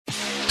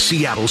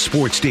Seattle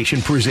sports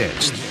station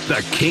presents the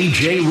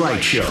KJ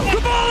Wright Show.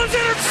 The ball is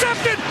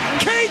intercepted.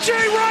 KJ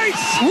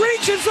Wright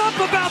reaches up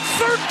about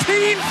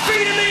 13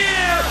 feet in the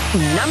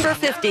air. Number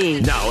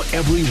 50. Now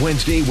every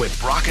Wednesday with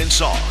Brock and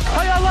Saul.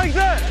 How y'all like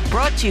that?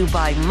 Brought to you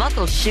by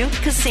Muckleshoot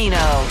Casino.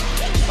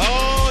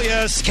 Oh,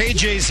 yes.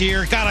 KJ's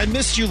here. God, I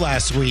missed you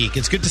last week.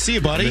 It's good to see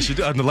you, buddy. I missed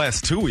you in the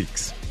last 2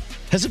 weeks.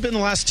 Has it been the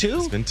last two?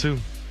 It's been 2.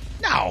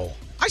 No.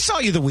 I saw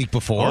you the week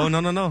before. Oh,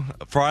 no.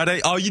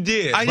 Friday? Oh, you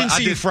did. I didn't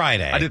see you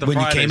Friday. I did the when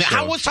Friday you came in. show.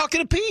 How was talking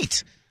to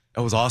Pete?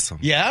 It was awesome.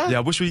 Yeah? Yeah, I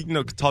wish we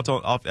talked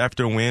off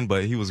after a win,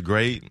 but he was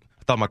great.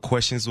 I thought my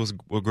questions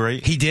were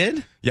great. He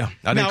did? Yeah.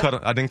 I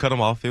didn't cut him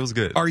off. It was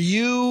good.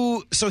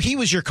 So he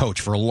was your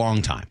coach for a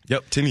long time.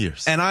 Yep, 10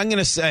 years. And I'm going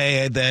to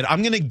say that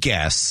I'm going to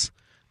guess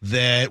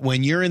that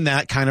when you're in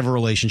that kind of a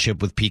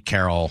relationship with Pete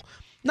Carroll,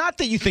 not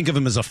that you think of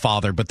him as a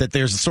father, but that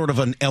there's sort of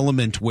an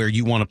element where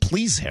you want to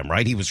please him,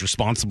 right? He was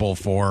responsible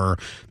for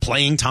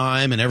playing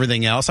time and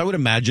everything else. I would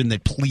imagine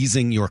that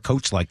pleasing your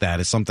coach like that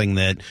is something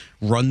that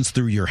runs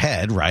through your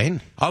head,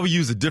 right? I would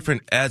use a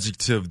different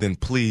adjective than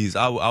please.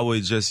 I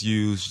would just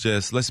use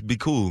let's be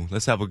cool.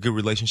 Let's have a good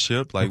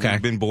relationship. Like, okay.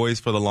 We've been boys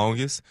for the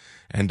longest.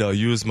 And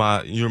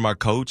you're my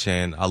coach,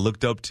 and I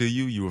looked up to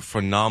you. You were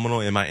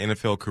phenomenal in my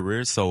NFL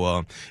career.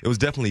 So it was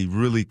definitely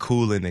really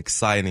cool and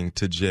exciting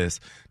to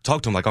just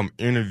talk to him like I'm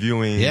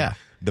interviewing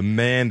the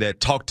man that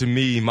talked to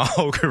me my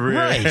whole career.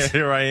 Right.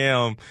 Here I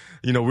am.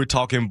 We're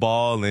talking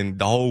ball, and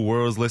the whole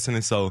world's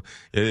listening. So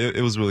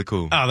it was really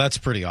cool. Oh, that's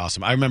pretty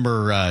awesome. I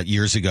remember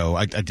years ago,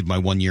 I did my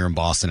 1 year in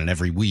Boston, and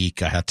every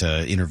week I had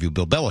to interview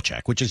Bill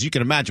Belichick, which, as you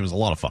can imagine, was a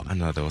lot of fun. I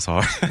know that was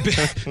hard.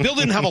 Bill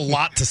didn't have a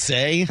lot to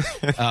say.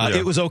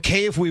 It was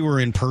okay if we were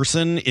in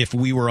person. If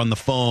we were on the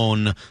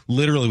phone,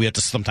 literally, we had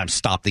to sometimes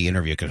stop the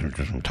interview because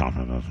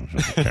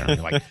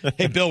like,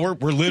 hey, Bill,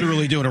 we're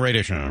literally doing a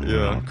radio show.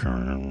 Yeah.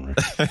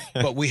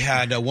 But we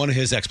had one of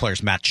his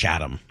ex-players, Matt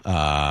Chatham,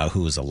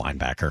 who was a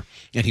linebacker,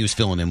 and he was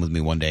filling in with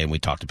me one day, and we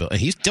talked to Bill, and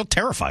he's still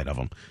terrified of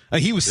him.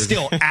 He was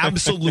still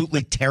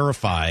absolutely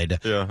terrified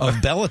of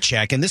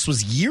Belichick, and this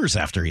was years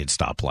after he had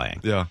stopped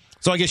playing. Yeah.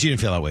 So I guess you didn't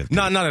feel that way.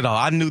 No, not at all.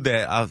 I knew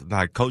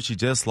that. Coach, he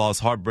just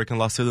lost, heartbreaking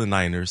loss to the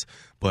Niners,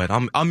 but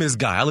I'm his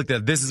guy. I looked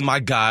at this is my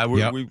guy.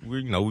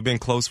 We've been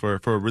close for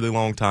a really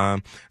long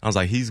time. I was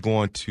like, he's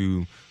going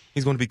to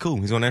be cool.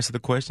 He's going to answer the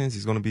questions.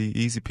 He's going to be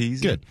easy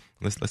peasy. Good.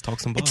 Let's talk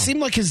some ball. It seemed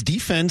like his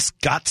defense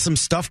got some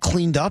stuff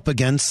cleaned up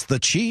against the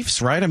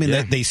Chiefs, right? I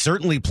mean, they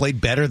certainly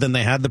played better than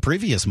they had the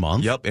previous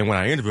month. Yep. And when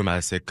I interviewed him, I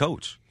said,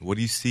 Coach, what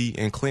do you see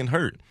in Clint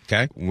Hurt?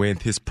 Okay.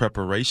 With his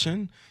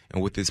preparation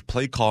and with his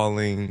play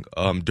calling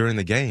during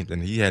the game.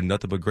 And he had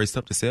nothing but great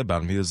stuff to say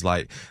about him. He was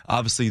like,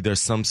 obviously, there's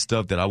some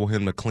stuff that I want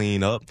him to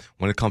clean up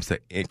when it comes to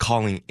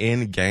calling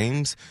in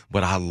games,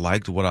 but I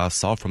liked what I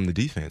saw from the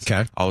defense.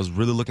 Okay. I was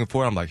really looking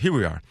for it. I'm like, here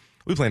we are.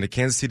 We're playing the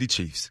Kansas City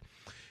Chiefs.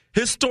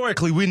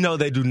 Historically, we know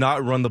they do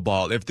not run the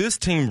ball. If this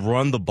team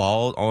run the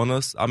ball on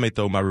us, I may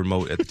throw my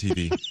remote at the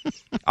TV.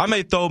 I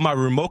may throw my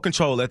remote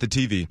control at the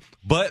TV.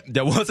 But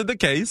that wasn't the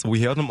case. We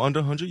held them under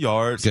 100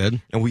 yards.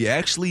 Good. And we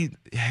actually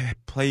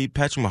played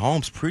Patrick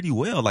Mahomes pretty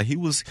well. Like, he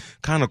was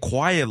kind of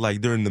quiet,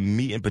 like, during the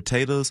meat and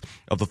potatoes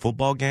of the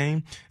football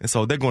game. And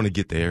so they're going to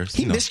get theirs.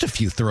 He missed a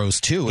few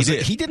throws, too.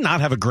 He did not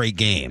have a great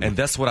game. And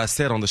that's what I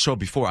said on the show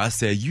before. I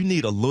said, you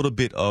need a little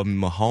bit of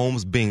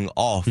Mahomes being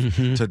off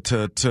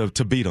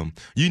to beat him.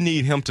 You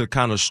need him to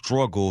kind of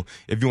struggle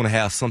if you want to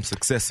have some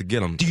success to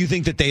get him. Do you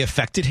think that they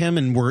affected him?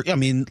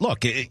 And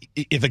look,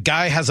 if a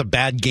guy has a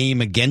bad game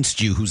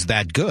against you who's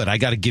that good, I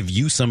got to give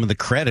you some of the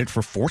credit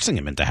for forcing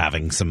him into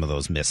having some of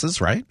those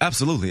misses, right?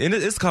 Absolutely. And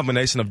it's a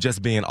combination of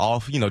just being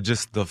off,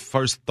 just the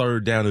first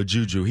third down of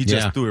Juju. He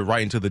just threw it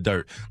right into the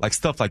dirt. Like,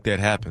 stuff like that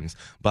happens.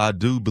 But I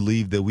do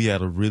believe that we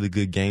had a really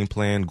good game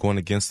plan going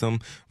against them.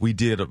 We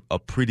did a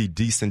pretty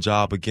decent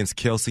job against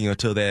Kelsey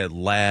until that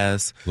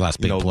last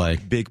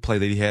big play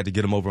that he had to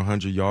get him over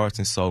 100 yards.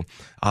 And so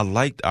I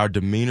liked our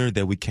demeanor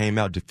that we came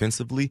out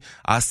defensively.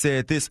 I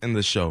said this in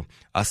the show.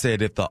 I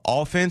said, if the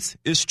offense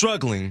is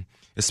struggling,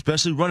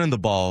 especially running the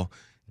ball,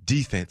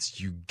 defense,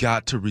 you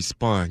got to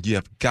respond. You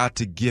have got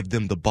to give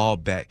them the ball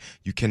back.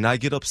 You cannot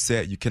get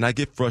upset. You cannot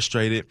get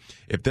frustrated.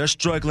 If they're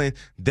struggling,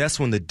 that's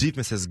when the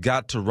defense has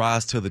got to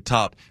rise to the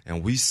top.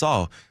 And we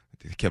saw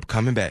they kept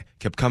coming back.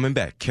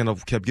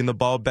 Kenneth kept getting the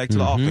ball back to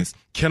the offense.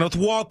 Kenneth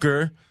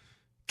Walker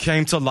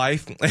came to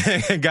life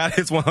and got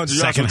his 100 yards.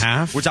 Second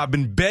half. Which I've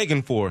been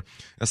begging for.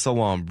 And so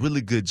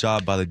really good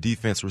job by the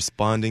defense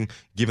responding,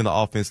 giving the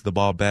offense the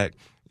ball back.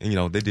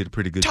 And, they did a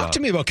pretty good job. Talk to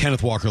me about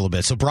Kenneth Walker a little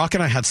bit. So Brock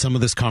and I had some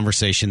of this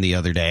conversation the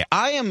other day.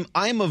 I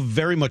am of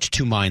very much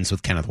two minds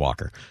with Kenneth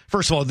Walker.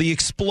 First of all, the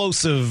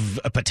explosive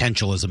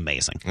potential is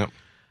amazing. Yep.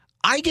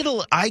 I get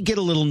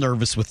a little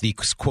nervous with the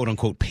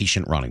quote-unquote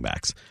patient running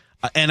backs.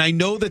 And I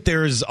know that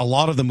there's a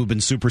lot of them who've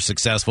been super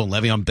successful.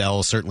 Le'Veon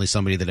Bell is certainly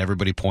somebody that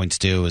everybody points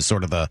to as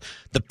sort of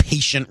the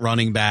patient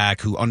running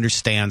back who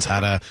understands how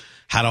to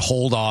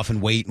hold off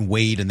and wait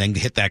and then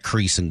hit that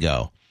crease and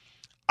go.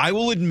 I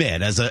will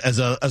admit, as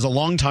a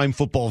longtime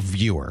football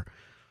viewer,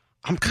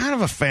 I'm kind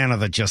of a fan of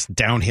the just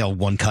downhill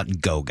one cut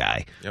and go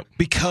guy. Yep.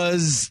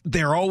 Because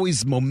they're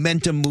always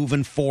momentum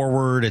moving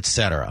forward,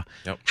 etc.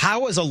 Yep.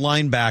 How, as a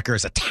linebacker,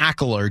 as a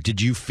tackler,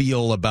 did you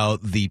feel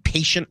about the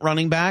patient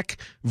running back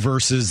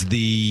versus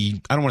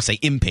the, I don't want to say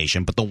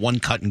impatient, but the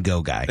one cut and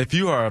go guy? If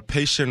you are a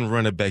patient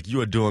running back,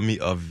 you are doing me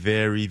a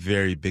very,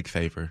 very big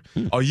favor.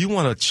 Or you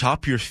want to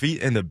chop your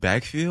feet in the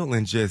backfield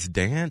and just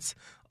dance?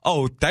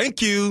 Oh,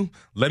 thank you.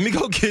 Let me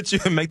go get you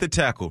and make the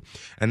tackle.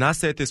 And I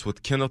said this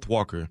with Kenneth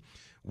Walker.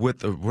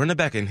 With a running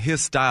back in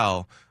his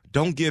style,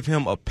 don't give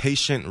him a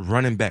patient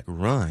running back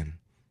run.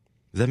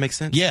 Does that make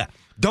sense? Yeah.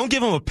 Don't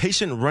give him a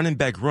patient running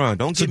back run.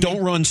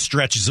 Don't run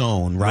stretch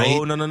zone,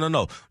 right?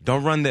 No.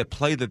 Don't run that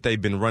play that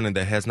they've been running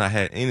that has not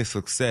had any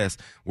success,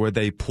 where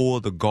they pull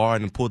the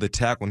guard and pull the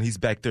tackle and he's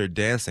back there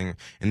dancing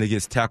and he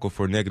gets tackled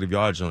for negative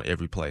yardage on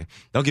every play.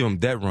 Don't give him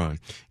that run.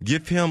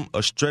 Give him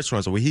a stretch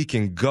run so where he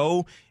can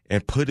go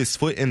and put his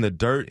foot in the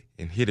dirt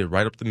and hit it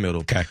right up the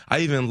middle. Okay. I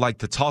even like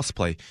the toss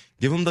play.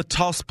 Give him the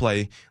toss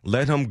play,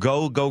 let him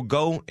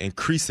go, and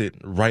crease it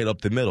right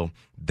up the middle.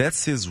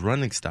 That's his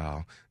running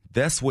style.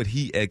 That's what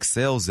he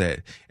excels at.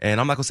 And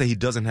I'm not going to say he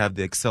doesn't have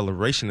the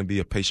acceleration to be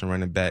a patient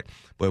running back,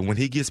 but when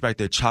he gets back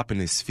there chopping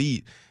his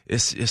feet,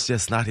 it's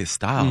just not his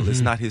style. Mm-hmm.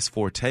 It's not his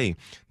forte.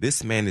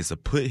 This man is to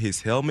put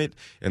his helmet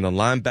in the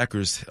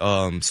linebacker's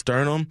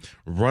sternum,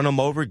 run him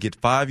over, get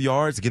 5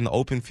 yards, get in the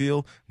open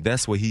field.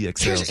 That's what he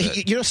excels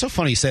at. You know, it's so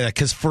funny you say that,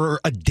 because for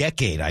a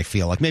decade, I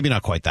feel like, maybe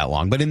not quite that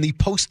long, but in the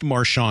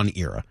post-Marshawn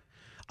era,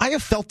 I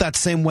have felt that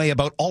same way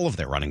about all of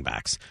their running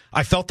backs.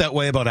 I felt that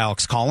way about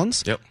Alex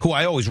Collins, who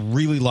I always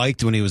really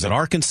liked when he was at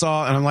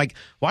Arkansas. And I'm like,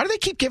 why do they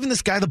keep giving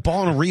this guy the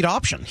ball in a read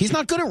option? He's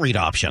not good at read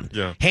option.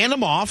 Yeah. Hand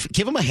him off,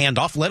 give him a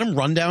handoff, let him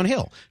run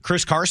downhill.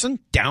 Chris Carson,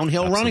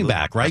 downhill running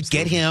back, right?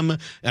 Absolutely. Get him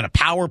in a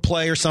power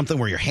play or something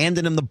where you're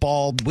handing him the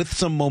ball with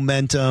some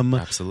momentum.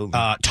 Absolutely.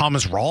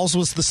 Thomas Rawls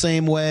was the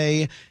same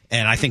way.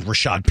 And I think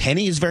Rashad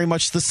Penny is very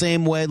much the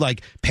same way.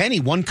 Like,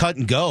 Penny, one cut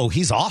and go.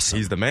 He's awesome.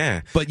 He's the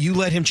man. But you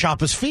let him chop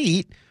his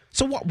feet.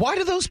 So why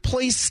do those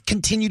plays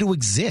continue to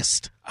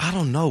exist? I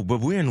don't know, but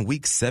we're in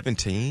week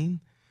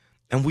 17,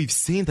 and we've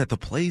seen that the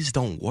plays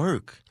don't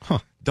work. Huh.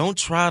 Don't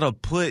try to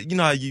put, you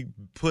know how you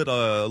put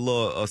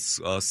a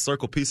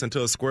circle piece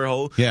into a square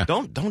hole? Yeah.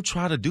 Don't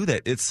try to do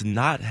that. It's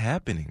not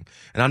happening.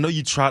 And I know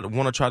you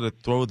want to try to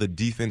throw the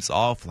defense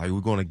off, like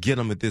we're going to get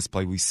them at this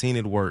play. We've seen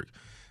it work.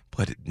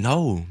 But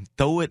no,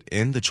 throw it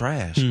in the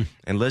trash,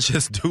 and let's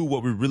just do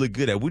what we're really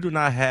good at. We do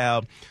not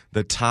have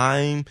the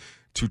time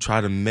to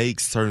try to make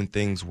certain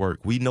things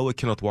work. We know what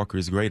Kenneth Walker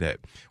is great at.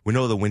 We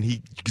know that when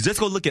just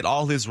go look at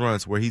all his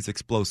runs where he's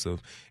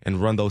explosive and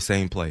run those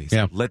same plays.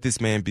 Yeah. Let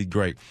this man be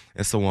great.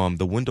 And so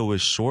the window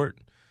is short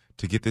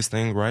to get this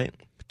thing right.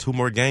 2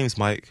 more games,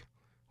 Mike.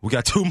 We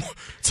got two more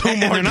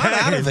and they're games. not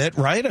out of it,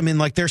 right? I mean,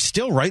 like, they're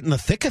still right in the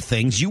thick of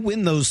things. You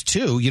win those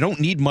 2. You don't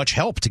need much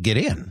help to get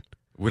in.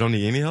 We don't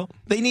need any help?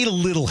 They need a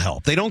little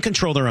help. They don't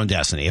control their own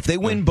destiny. If they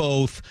win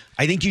both,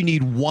 I think you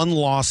need 1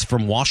 loss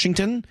from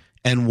Washington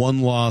and 1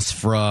 loss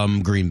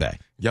from Green Bay.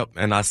 Yep,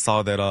 and I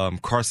saw that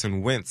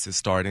Carson Wentz is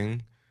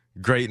starting.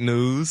 Great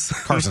news.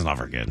 Carson's not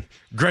very good.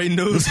 Great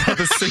news for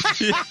the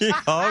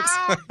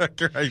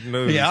Seahawks. Great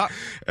news. Yeah.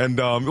 And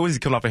was he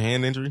coming off a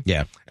hand injury?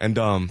 Yeah. And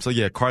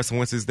Carson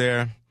Wentz is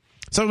there.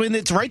 So, I mean,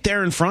 it's right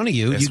there in front of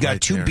you. It's You got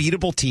right 2 there.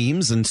 beatable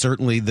teams, and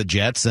certainly the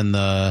Jets and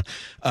the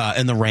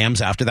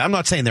Rams after that. I'm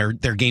not saying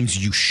they're games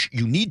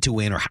you need to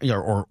win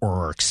or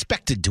are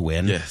expected to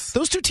win. Yes.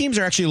 Those 2 teams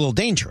are actually a little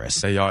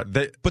dangerous. They are.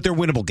 But they're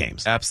winnable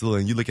games. Absolutely.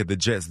 And you look at the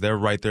Jets, they're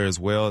right there as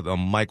well.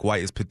 Mike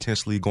White is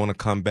potentially going to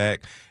come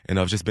back, and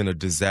it's just been a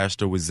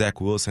disaster with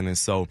Zach Wilson. And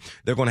so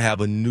they're going to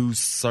have a new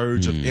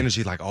surge of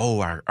energy, like,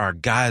 oh, our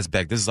guy's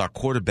back. This is our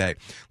quarterback.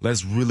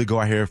 Let's really go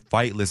out here,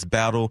 fight. Let's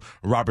battle.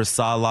 Robert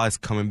Saleh is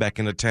coming back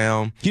into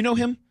town. Do you know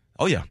him?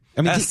 Oh, yeah.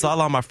 I mean, That's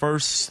Saleh my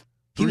first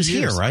He was 3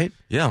 years. here, right?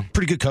 Yeah.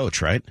 Pretty good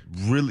coach, right?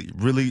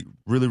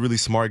 Really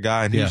smart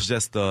guy. And he Yeah. was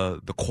just the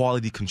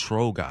quality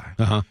control guy.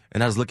 Uh-huh.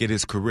 And I was looking at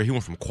his career. He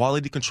went from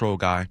quality control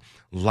guy,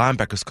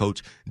 linebackers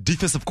coach,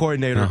 defensive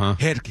coordinator,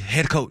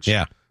 head coach.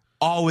 Yeah.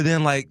 All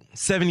within like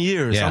 7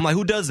 years. Yeah. I'm like,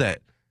 who does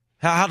that?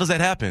 How does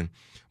that happen?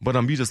 But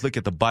you just look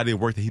at the body of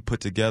work that he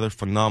put together,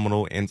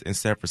 phenomenal in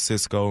San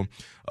Francisco.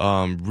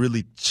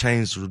 Really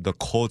changed the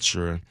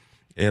culture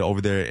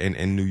over there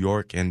in New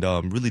York, and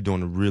really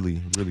doing a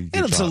really good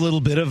And it's job. a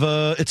little bit of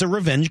a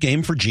revenge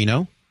game for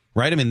Geno.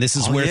 Right? I mean, this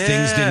is where yeah.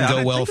 things didn't I go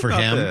didn't well think for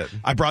about him. that.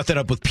 I brought that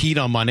up with Pete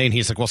on Monday, and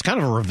he's like, well, it's kind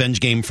of a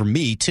revenge game for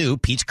me, too.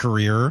 Pete's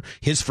career,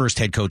 his first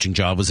head coaching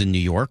job was in New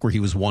York, where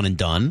he was one and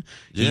done.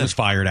 He Yeah. was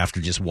fired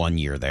after just 1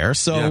 year there.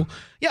 So,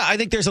 yeah, I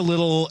think there's a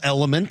little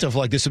element of,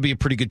 like, this would be a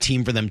pretty good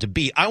team for them to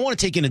beat. I want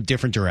to take in a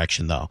different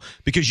direction, though,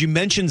 because you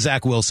mentioned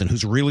Zach Wilson,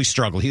 who's really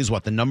struggled. He was,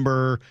 the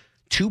number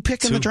 2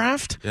 pick in the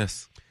draft?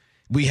 Yes.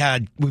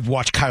 We've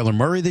watched Kyler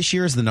Murray this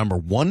year as the number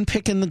 1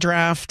 pick in the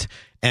draft,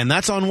 and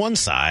that's on one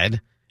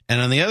side. And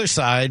on the other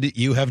side,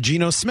 you have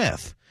Geno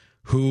Smith,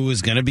 who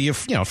is going to be a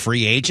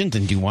free agent,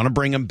 and do you want to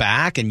bring him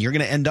back? And you're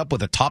going to end up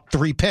with a top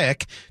 3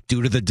 pick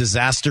due to the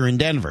disaster in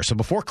Denver. So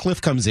before Cliff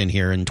comes in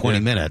here in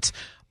 20 minutes,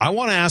 I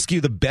want to ask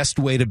you the best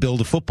way to build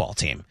a football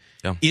team.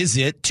 Yeah. Is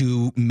it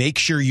to make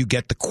sure you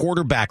get the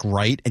quarterback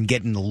right and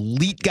get an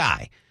elite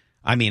guy?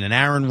 I mean, an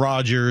Aaron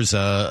Rodgers,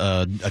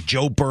 a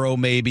Joe Burrow,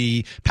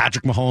 maybe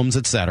Patrick Mahomes,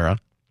 etc.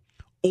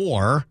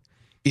 Or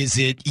is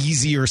it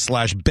easier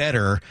 /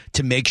 better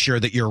to make sure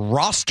that your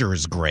roster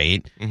is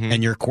great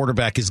and your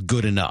quarterback is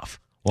good enough?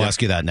 We'll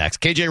ask you that next.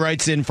 KJ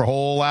Wright's in for a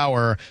whole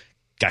hour.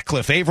 Got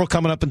Cliff Avril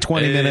coming up in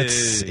 20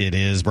 minutes. It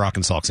is Brock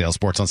and Salk, Sales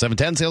Sports on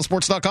 710,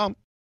 salesports.com.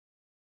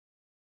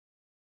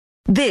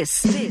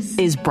 This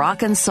is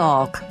Brock and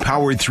Salk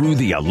Powered through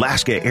the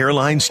Alaska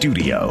Airlines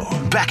studio.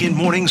 Back in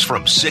mornings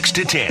from 6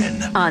 to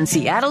 10. on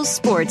Seattle's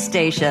sports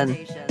station.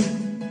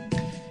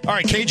 All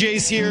right,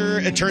 KJ's here.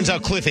 It turns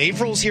out Cliff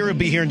Avril's here. He'll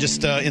be here in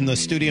just in the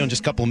studio in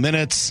just a couple of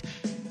minutes.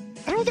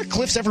 I don't know whether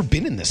Cliff's ever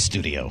been in this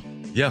studio.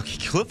 Yeah,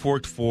 Cliff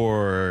worked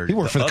for... He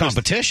worked for the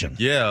competition.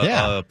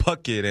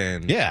 Puckett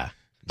and... Yeah.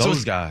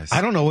 Those guys.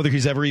 I don't know whether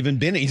he's ever even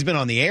been. He's been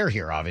on the air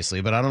here,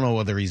 obviously, but I don't know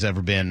whether he's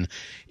ever been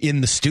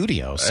in the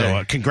studio.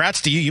 So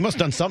congrats to you. You must have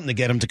done something to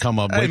get him to come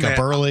up, wake up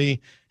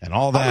early and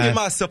all that. I'm going to give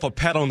myself a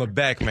pat on the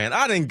back, man.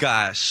 I done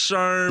got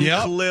Sherm,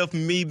 Cliff,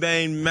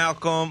 Mebane,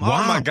 Malcolm.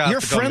 Wow. Oh, my God. You're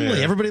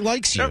friendly. Everybody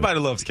likes you. Everybody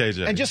loves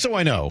KJ. And just so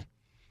I know,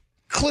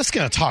 Cliff's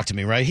going to talk to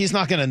me, right? He's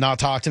not going to not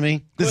talk to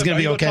me. This Cliff, is going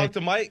to be okay. Talk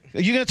to Mike?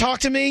 Are you going to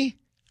talk to me?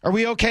 Are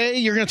we okay?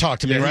 You're going to talk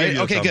to me, right?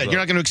 Okay, good. You're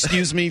not going to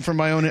excuse me from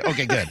my own...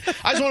 Okay, good.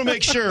 I just want to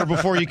make sure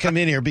before you come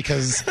in here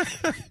because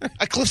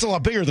Cliff's a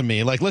lot bigger than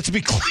me. Like, let's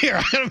be clear.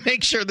 I got to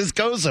make sure this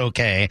goes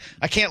okay.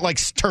 I can't, like,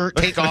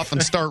 take off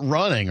and start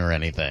running or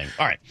anything.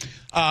 All right.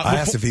 I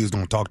asked if he was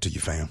going to talk to you,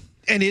 fam.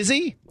 And is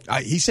he?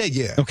 He said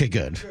yeah. Okay,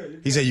 good.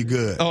 He said you're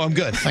good. Oh, I'm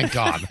good. Thank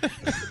God.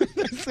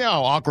 See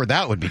how awkward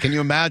that would be. Can you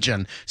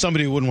imagine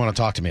somebody who wouldn't want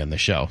to talk to me on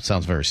this show?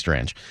 Sounds very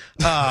strange.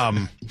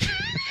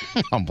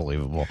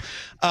 Unbelievable.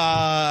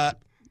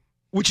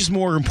 Which is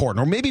more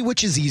important, or maybe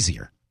which is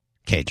easier,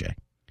 KJ?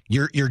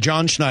 You're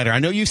John Schneider. I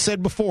know you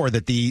said before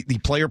that the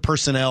player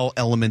personnel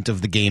element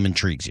of the game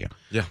intrigues you.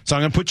 Yeah. So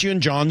I'm going to put you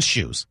in John's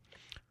shoes.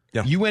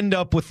 Yeah. You end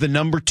up with the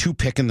number 2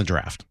 pick in the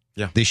draft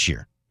this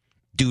year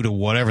due to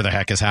whatever the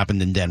heck has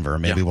happened in Denver.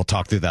 Maybe we'll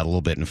talk through that a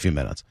little bit in a few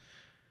minutes.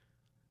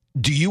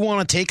 Do you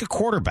want to take a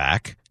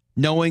quarterback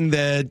knowing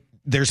that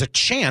there's a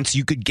chance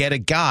you could get a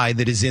guy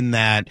that is in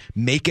that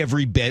make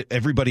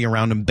everybody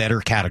around him better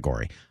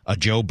category? A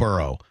Joe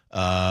Burrow,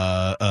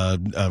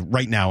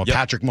 right now, a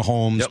Patrick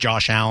Mahomes,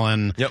 Josh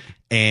Allen,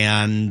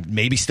 and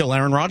maybe still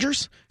Aaron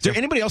Rodgers? Is there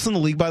anybody else in the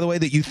league, by the way,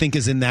 that you think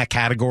is in that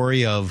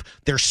category of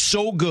they're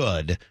so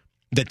good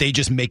that they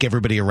just make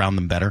everybody around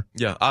them better?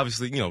 Yeah,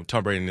 obviously,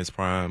 Tom Brady in his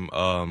prime.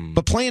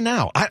 But playing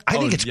now, I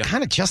think it's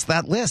kind of just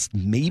that list.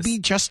 Maybe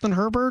Justin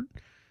Herbert.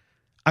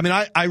 I mean,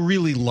 I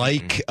really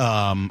like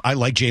I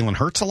like Jalen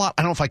Hurts a lot.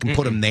 I don't know if I can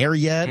put him there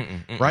yet,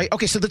 right?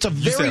 Okay, so that's a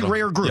very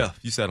rare group. Yeah,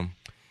 you said him.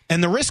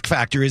 And the risk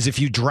factor is if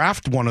you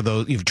draft one of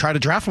those, you try to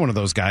draft one of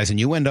those guys, and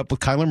you end up with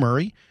Kyler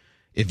Murray.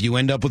 If you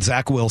end up with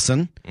Zach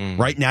Wilson,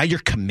 right now you're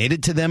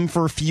committed to them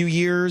for a few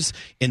years.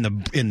 In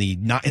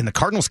the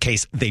Cardinals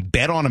case, they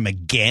bet on him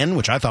again,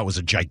 which I thought was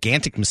a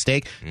gigantic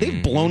mistake.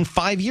 They've blown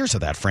 5 years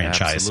of that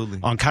franchise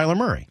on Kyler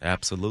Murray.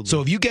 Absolutely.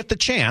 So if you get the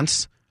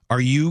chance, are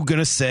you going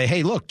to say,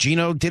 hey, look,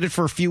 Gino did it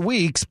for a few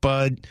weeks,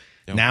 but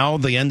now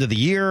the end of the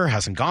year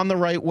hasn't gone the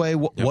right way.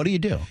 What do you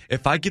do?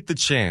 If I get the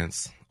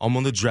chance, I'm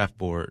on the draft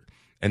board,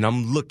 and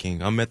I'm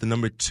looking. I'm at the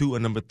number 2 or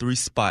number 3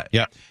 spot.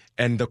 Yeah.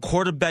 And the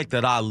quarterback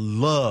that I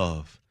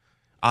love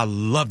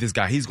this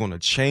guy. He's going to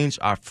change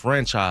our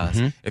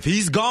franchise. If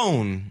he's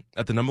gone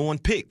at the number 1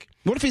 pick.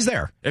 What if he's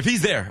there? If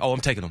he's there,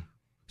 I'm taking him.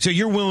 So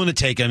you're willing to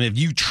take him if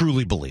you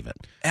truly believe it?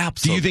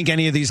 Absolutely. Do you think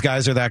any of these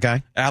guys are that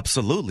guy?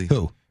 Absolutely.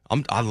 Who?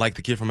 I like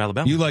the kid from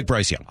Alabama. You like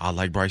Bryce Young? I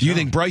like Bryce Young. You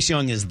think Bryce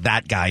Young is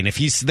that guy, and if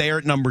he's there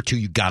at number 2,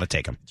 you got to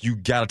take him? You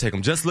got to take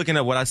him. Just looking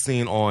at what I've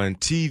seen on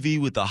TV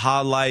with the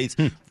highlights,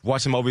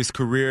 watching him over his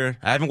career.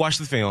 I haven't watched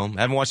the film.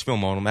 I haven't watched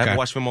film on him. I haven't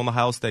watched film on the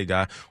Ohio State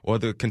guy or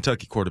the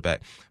Kentucky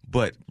quarterback.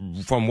 But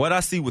from what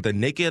I see with the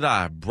naked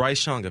eye,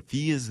 Bryce Young, if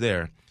he is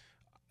there,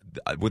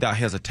 without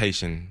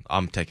hesitation,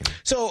 I'm taking him.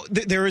 So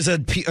there is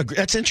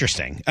that's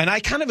interesting. And I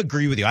kind of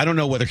agree with you. I don't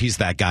know whether he's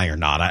that guy or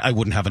not. I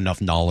wouldn't have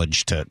enough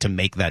knowledge to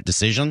make that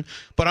decision.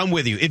 But I'm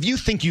with you. If you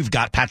think you've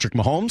got Patrick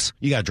Mahomes,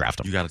 you got to draft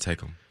him. You got to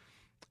take him.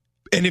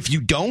 And if you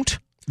don't,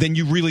 then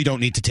you really don't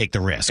need to take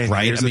the risk,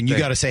 right? I mean, you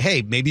got to say,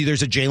 hey, maybe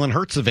there's a Jalen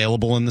Hurts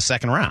available in the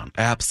second round.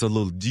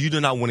 Absolutely. You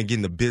do not want to get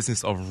in the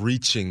business of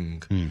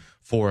reaching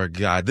for a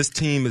guy. This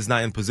team is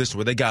not in a position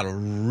where they got to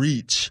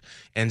reach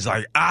and it's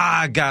like,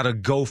 I got to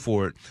go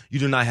for it. You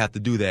do not have to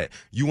do that.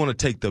 You want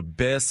to take the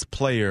best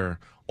player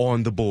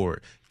on the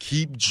board.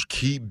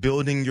 Keep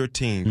building your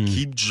team.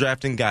 Keep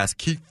drafting guys.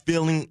 Keep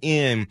filling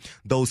in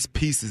those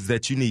pieces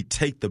that you need.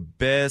 Take the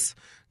best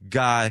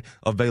guy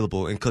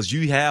available, and because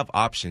you have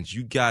options,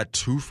 you got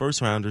 2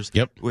 first-rounders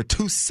with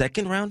 2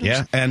 second-rounders.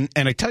 Yeah, and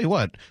I tell you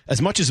what,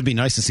 as much as it'd be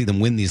nice to see them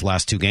win these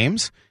last 2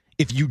 games,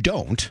 if you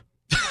don't,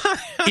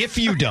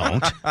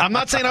 I'm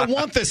not saying I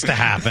want this to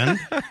happen,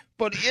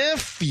 but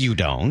if you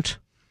don't,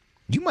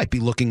 you might be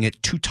looking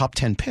at 2 top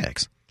 10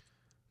 picks.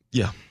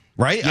 Yeah.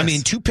 right? Yes. I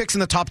mean, 2 picks in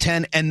the top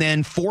 10 and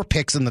then 4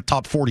 picks in the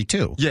top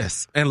 42.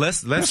 Yes, and let's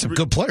some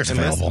good players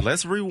available.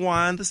 Let's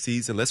rewind the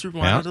season. Let's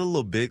rewind it a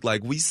little bit.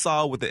 Like we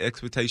saw what the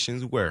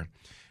expectations were,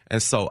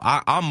 and so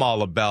I'm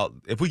all about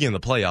if we get in the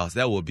playoffs,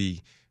 that would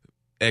be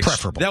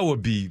preferable. That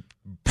would be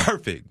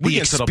perfect. The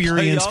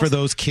experience for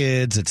those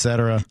kids,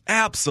 etc.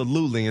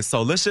 Absolutely. And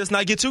so let's just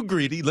not get too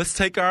greedy. Let's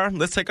take our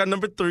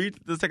number 3.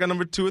 Let's take our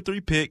number 2 or 3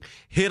 pick.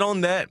 Hit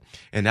on that.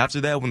 And after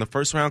that, when the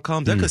first round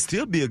comes, that could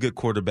still be a good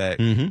quarterback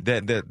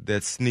that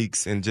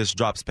sneaks and just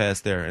drops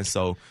past there. And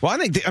so, well,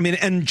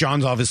 and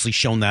John's obviously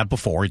shown that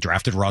before. He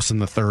drafted Russ in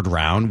the 3rd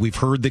round. We've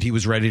heard that he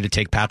was ready to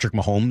take Patrick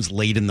Mahomes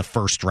late in the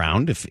 1st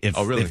round. If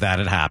that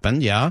had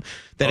happened, yeah.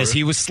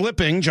 He was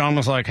slipping, John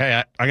was like,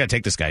 "Hey, I got to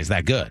take this guy. He's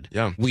that good."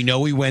 Yeah. We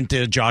know he went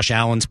to Josh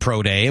Allen's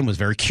pro day and was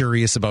very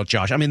curious about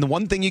Josh. I mean, the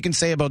one thing you can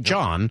say about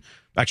John,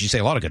 actually you say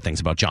a lot of good things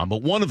about John,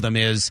 but one of them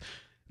is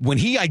when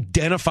he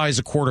identifies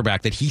a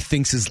quarterback that he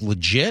thinks is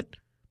legit,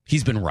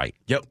 he's been right.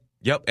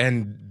 Yep.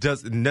 And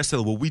doesn't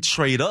necessarily will we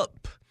trade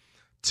up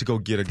to go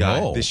get a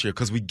guy this year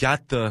because we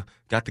got the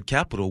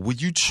capital.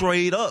 Would you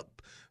trade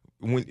up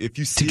if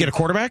you see to get a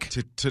quarterback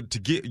to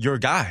get your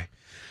guy?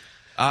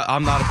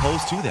 I'm not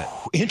opposed to that.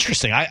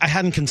 Interesting. I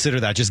hadn't considered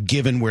that, just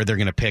given where they're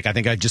going to pick. I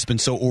think I've just been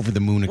so over the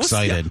moon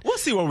excited. We'll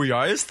see where we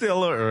are. It's still a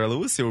little early.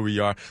 We'll see where we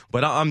are.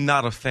 But I'm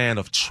not a fan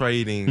of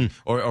trading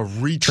or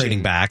reaching.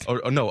 Trading back.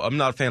 No, I'm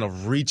not a fan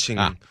of reaching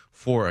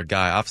for a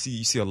guy.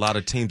 You see a lot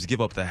of teams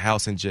give up the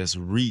house and just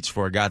reach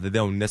for a guy that they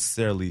don't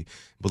necessarily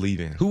believe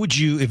in. Who would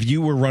you, if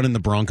you were running the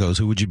Broncos,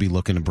 who would you be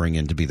looking to bring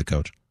in to be the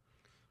coach?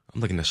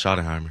 I'm looking at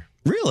Schottenheimer.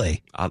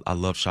 Really? I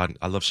love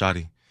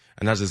Schotty.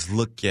 And I just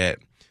look at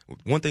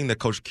one thing that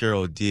Coach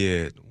Carroll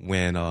did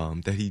when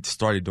that he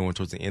started doing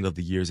towards the end of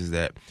the years is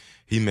that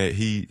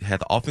he had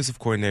the offensive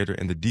coordinator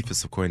and the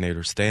defensive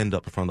coordinator stand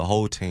up in front of the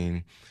whole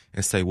team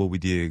and say what we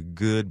did,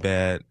 good,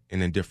 bad,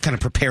 and indifferent. Kind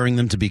of preparing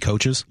them to be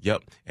coaches?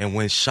 Yep. And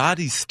when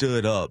Shotty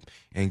stood up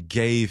and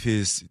gave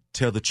his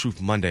Tell the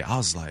Truth Monday, I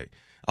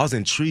was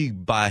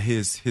intrigued by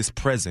his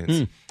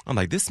presence. I'm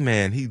like, this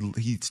man,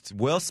 he's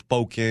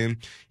well-spoken.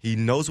 He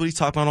knows what he's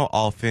talking about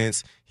on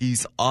offense.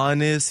 He's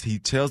honest. He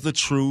tells the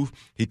truth.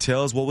 He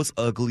tells what was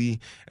ugly.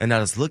 And I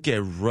just look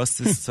at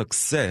Russ's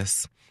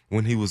success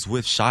when he was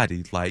with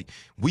Shotty. Like,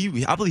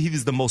 I believe he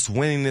was the most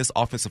winningest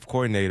offensive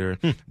coordinator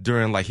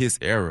during, like, his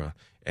era.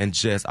 And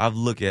just, I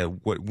look at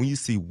when you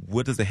see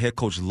what does a head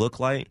coach look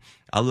like,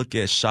 I look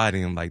at Shotty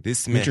and I'm like,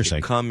 this man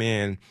can come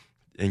in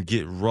and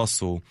get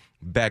Russell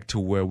back to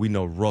where we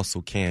know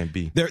Russell can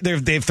be.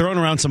 They've thrown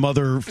around some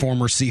other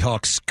former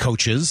Seahawks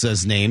coaches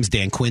as names.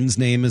 Dan Quinn's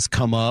name has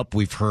come up.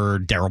 We've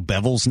heard Darrell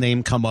Bevell's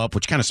name come up,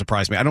 which kind of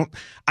surprised me.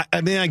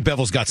 I think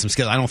Bevell's got some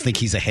skills. I don't think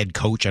he's a head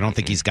coach. I don't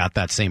think he's got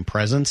that same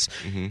presence.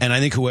 And I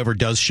think whoever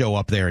does show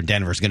up there in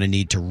Denver is going to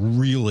need to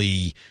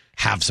really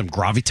have some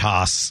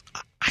gravitas.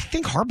 I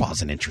think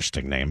Harbaugh's an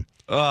interesting name.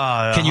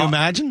 Can you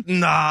imagine?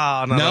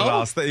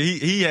 No.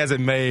 He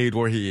hasn't made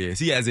where he is.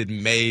 He hasn't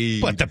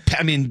made. But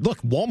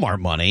look, Walmart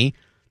money.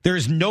 There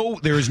is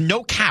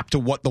no cap to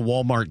what the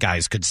Walmart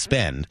guys could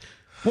spend.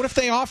 What if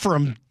they offer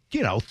him,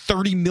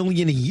 $30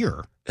 million a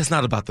year? It's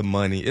not about the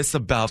money. It's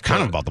about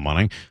kind of about the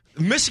money.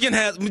 Michigan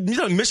don't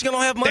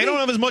have money. They don't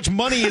have as much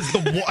money as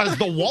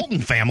the Walton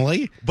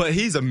family. But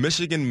he's a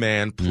Michigan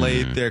man,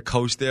 played there,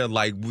 coached there.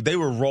 Like, they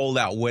will roll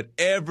out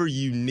whatever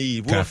you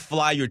need. We'll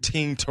fly your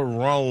team to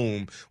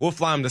Rome. We'll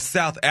fly them to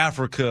South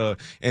Africa,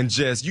 and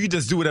you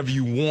just do whatever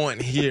you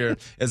want here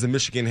as a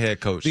Michigan head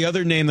coach. The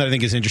other name that I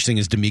think is interesting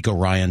is D'Amico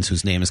Ryans,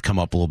 whose name has come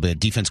up a little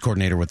bit. Defense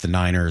coordinator with the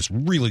Niners,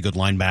 really good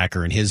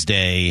linebacker in his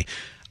day.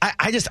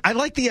 I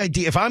like the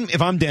idea. If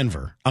I'm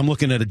Denver, I'm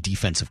looking at a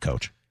defensive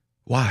coach.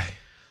 Why?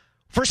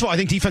 First of all, I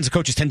think defensive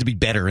coaches tend to be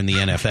better in the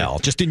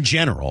NFL, just in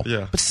general.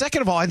 Yeah. But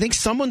second of all, I think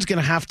someone's going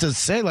to have to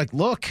say, like,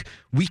 look,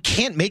 we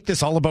can't make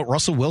this all about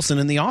Russell Wilson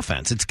in the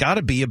offense. It's got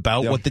to be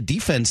about what the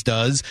defense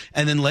does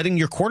and then letting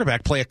your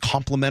quarterback play a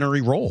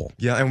complementary role.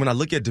 Yeah, and when I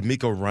look at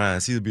D'Amico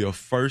Ryans, he'll be a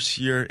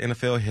first-year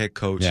NFL head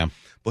coach,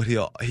 but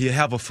he'll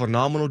have a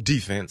phenomenal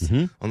defense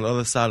on the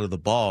other side of the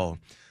ball,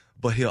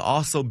 but he'll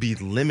also be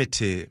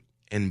limited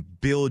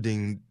and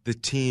building the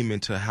team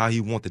into how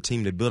he wants the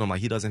team to build him. Like,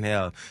 he doesn't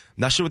have,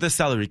 not sure what their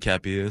salary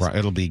cap is. Right,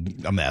 it'll be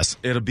a mess.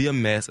 It'll be a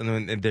mess,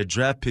 and their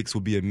draft picks will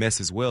be a mess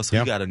as well. So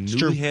you got a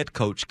new head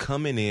coach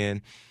coming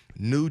in,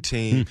 new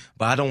team,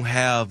 but I don't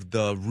have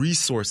the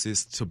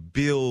resources to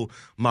build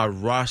my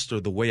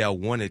roster the way I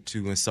want it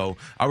to. And so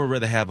I would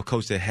rather have a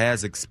coach that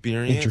has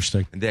experience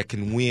and that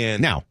can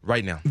win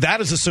right now.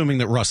 That is assuming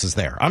that Russ is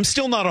there. I'm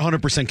still not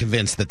 100%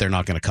 convinced that they're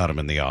not going to cut him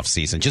in the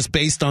offseason, just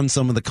based on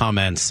some of the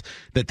comments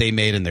that they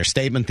made in their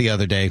statement the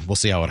other day. We'll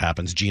see how it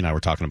happens. G and I were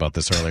talking about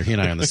this earlier. He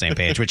and I are on the same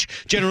page, which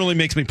generally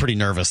makes me pretty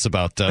nervous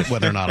about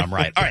whether or not I'm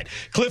right. All right,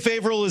 Cliff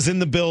Avril is in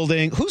the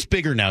building. Who's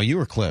bigger now, you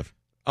or Cliff?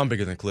 I'm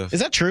bigger than Cliff. Is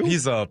that true?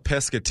 He's a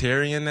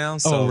pescatarian now.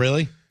 So, oh,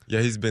 really?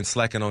 Yeah, he's been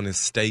slacking on his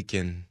steak.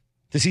 And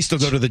does he still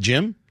go to the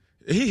gym?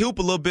 He hoop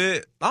a little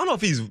bit. I don't know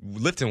if he's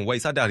lifting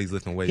weights. I doubt he's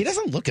lifting weights. He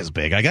doesn't look as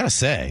big, I got to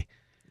say.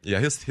 Yeah,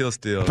 he'll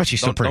still. But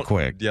he's still pretty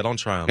quick. Yeah, don't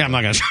try him. Yeah, I'm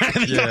not going to try.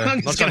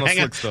 I'm just going to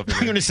slick stuff.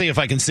 I'm going to see if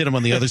I can sit him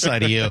on the other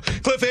side of you.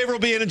 Cliff Avril will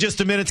be in just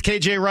a minute. It's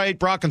KJ Wright,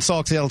 Brock and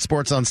Salk, Seattle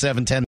Sports on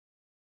 710.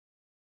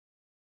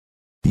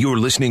 You're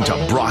listening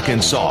to Brock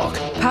and Salk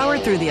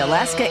Powered through the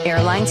Alaska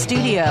Airlines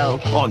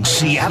Studio. on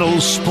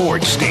Seattle's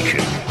Sports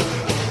Station.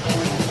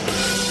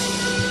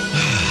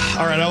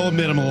 All right, I'll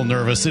admit I'm a little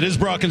nervous. It is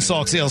Brock and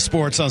Salk, Seattle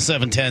Sports on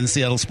 710,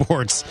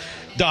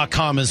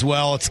 seattlesports.com as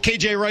well. It's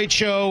KJ Wright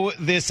Show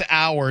this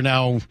hour.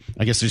 Now,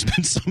 I guess there's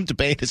been some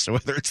debate as to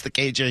whether it's the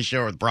KJ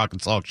Show or the Brock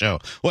and Salk Show.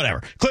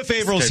 Whatever. Cliff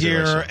Avril's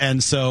here,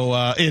 and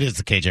so it is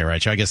the KJ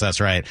Wright Show. I guess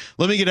that's right.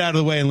 Let me get out of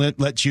the way and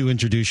let you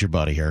introduce your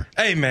buddy here.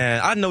 Hey,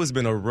 man, I know it's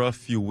been a rough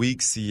few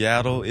weeks,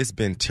 Seattle. It's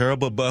been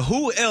terrible, but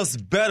who else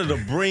better to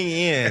bring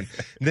in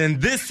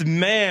than this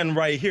man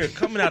right here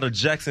coming out of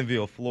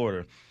Jacksonville,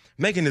 Florida?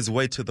 Making his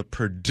way to the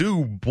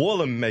Purdue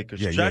Boilermakers,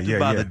 drafted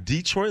by the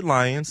Detroit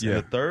Lions in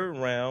the third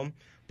round,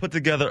 put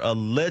together a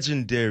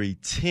legendary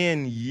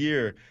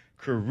 10-year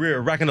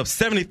career, racking up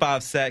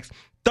 75 sacks,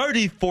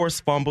 30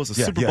 forced fumbles, a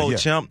Super Bowl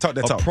champ,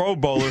 a Pro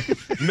Bowler,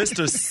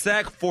 Mr.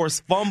 Sack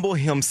Forced Fumble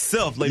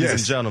himself, ladies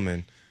and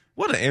gentlemen.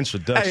 What an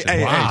introduction.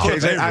 Wow.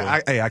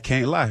 KJ, I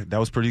can't lie. That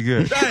was pretty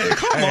good. Hey,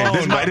 come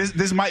on.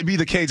 This might be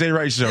the KJ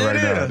Wright Show right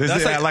now.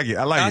 I like it.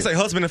 I say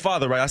husband and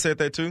father, right? I said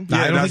that too?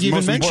 I don't think you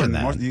even mentioned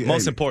that.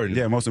 Most important.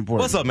 Yeah, most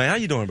important. What's up, man? How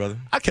you doing, brother?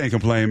 I can't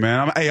complain,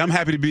 man. I'm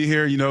happy to be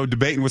here,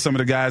 debating with some of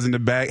the guys in the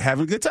back,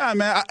 having a good time,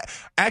 man.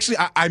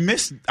 I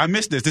missed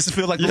this. This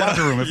feels like the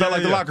locker room. It felt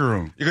like the locker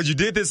room. Because you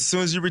did this as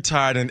soon as you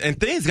retired, and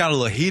things got a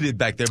little heated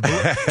back there.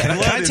 Can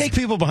I take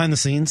people behind the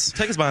scenes?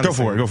 Take us behind the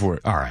scenes. Go for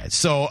it. All right.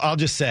 So I'll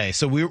just say,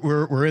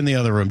 we're in the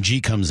other room.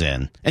 G comes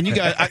in, and you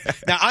guys.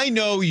 Now I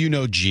know you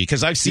know G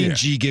because I've seen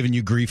G giving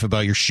you grief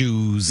about your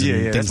shoes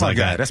and things like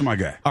that. That's my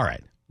guy. All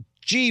right.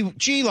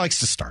 G likes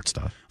to start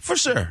stuff. For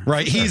sure.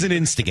 Right? He's an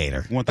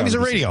instigator. He's a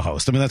radio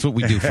host. I mean, that's what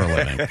we do for a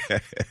living.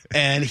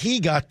 And he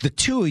got the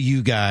two of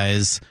you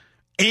guys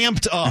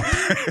amped up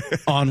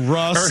on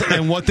Russ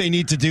and what they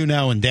need to do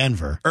now in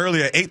Denver.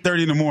 Early at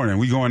 8:30 in the morning,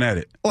 we going at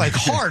it. Like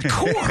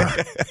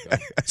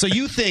hardcore. So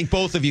you think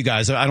both of you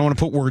guys, I don't want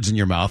to put words in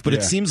your mouth, but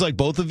it seems like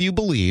both of you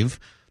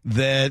believe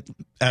that,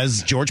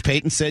 as George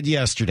Payton said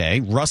yesterday,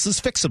 Russ is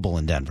fixable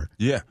in Denver.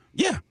 Yeah.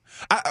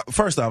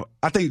 First off,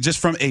 I think just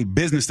from a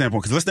business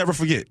standpoint, because let's never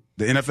forget,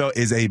 the NFL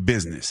is a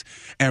business.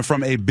 And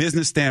from a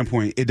business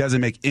standpoint, it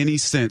doesn't make any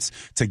sense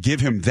to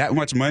give him that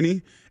much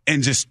money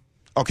and just,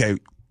 okay,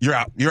 you're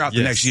out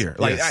the next year.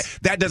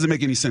 That doesn't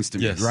make any sense to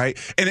me, right?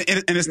 And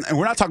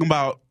we're not talking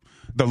about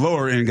the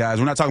lower end guys.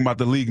 We're not talking about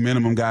the league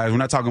minimum guys. We're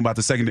not talking about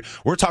the second.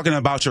 We're talking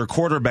about your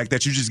quarterback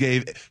that you just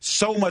gave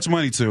so much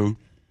money to,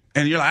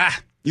 and you're like,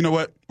 you know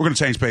what? We're going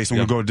to change pace and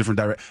we'll go a different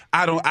direction.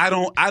 I don't.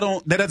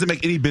 That doesn't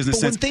make any business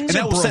sense. When things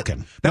are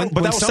broken, but that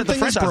will set the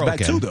franchise back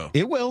too, though.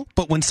 It will.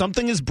 But when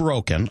something is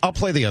broken, I'll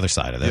play the other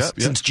side of this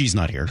since G's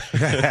not here.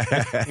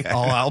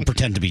 I'll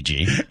pretend to be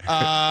G.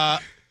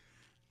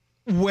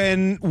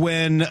 When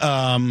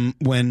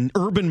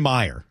Urban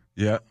Meyer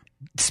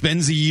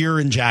spends a year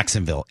in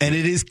Jacksonville, and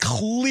it is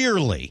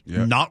clearly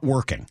not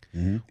working.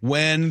 Mm-hmm.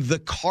 When the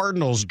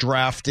Cardinals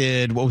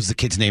drafted, what was the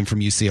kid's name from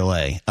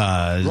UCLA?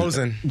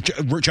 Rosen.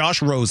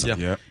 Josh Rosen.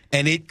 Yep.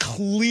 And it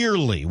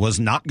clearly was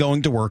not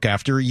going to work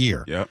after a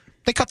year. Yep.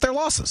 They cut their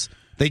losses.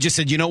 They just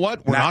said, you know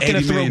what? We're not going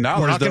to throw. We're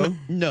not going to.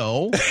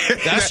 No,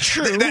 that's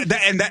true.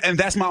 And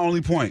that's my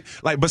only point.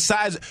 Like,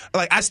 besides,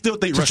 I still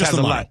think Russ has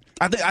a lot.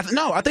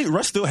 I think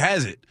Russ still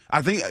has it.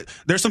 I think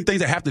there's some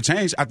things that have to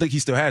change. I think he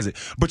still has it.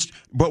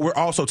 But we're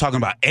also talking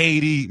about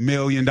 $80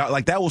 million.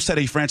 Like, that will set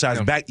a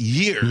franchise back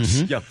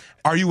years. Mm-hmm.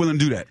 Are you willing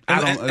to do that?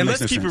 And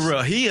let's keep it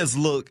real. He has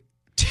looked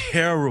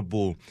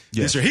terrible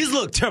this year. He's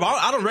looked terrible.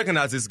 I don't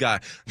recognize this guy.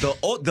 The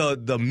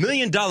 $1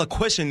 million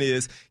question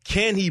is,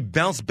 can he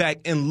bounce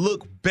back and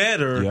look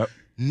better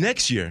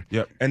next year?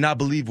 And I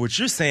believe what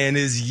you're saying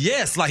is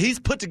yes. Like, he's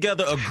put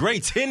together a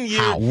great 10-year,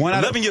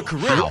 11-year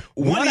career. How?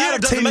 1 year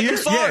doesn't make you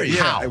sorry.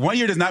 How? 1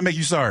 year does not make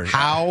you sorry.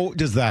 How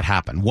does that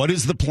happen? What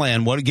is the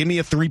plan? Give me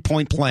a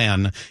 3-point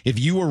plan if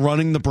you were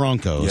running the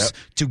Broncos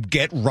to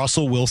get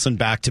Russell Wilson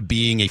back to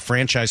being a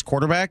franchise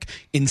quarterback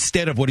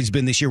instead of what he's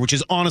been this year, which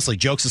is, honestly,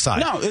 jokes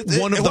aside,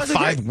 one of the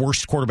 5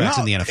 worst quarterbacks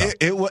in the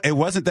NFL. It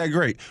wasn't that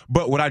great.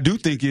 But what I do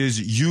think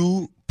is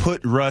you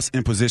put Russ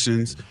in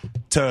positions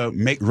to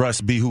make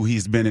Russ be who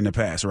he's been in the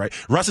past, right?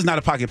 Russ is not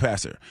a pocket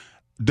passer.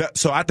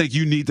 So I think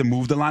you need to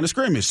move the line of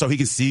scrimmage so he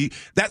can see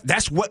that.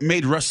 That's what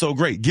made Russ so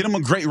great. Get him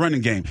a great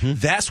running game. Mm-hmm.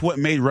 That's what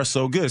made Russ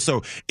so good.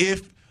 So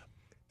if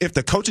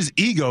the coaches'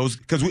 egos,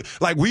 because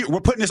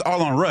we're putting this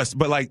all on Russ,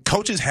 but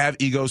coaches have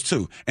egos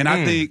too, and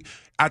I think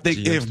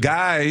if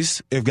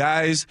guys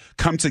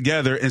come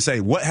together and say,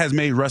 what has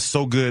made Russ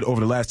so good over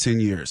the last 10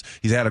 years?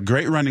 He's had a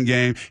great running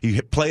game. He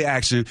play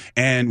action.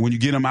 And when you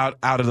get him out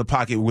of the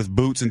pocket with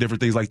boots and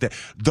different things like that,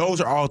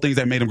 those are all things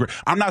that made him great.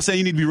 I'm not saying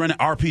you need to be running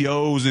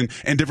RPOs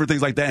and different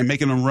things like that and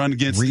making them run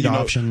against read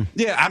option.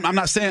 Yeah, I'm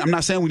not saying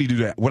we need to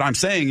do that. What I'm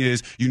saying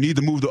is you need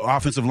to move the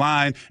offensive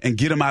line and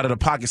get him out of the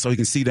pocket so he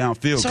can see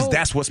downfield, because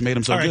that's what's made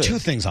him so good. All right, 2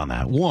 things on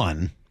that.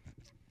 One,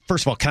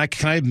 First of all, can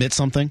I admit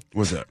something?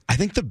 What's that? I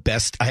think the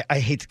best.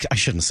 I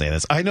shouldn't say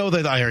this. I know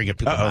that I already get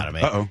people mad at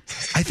me.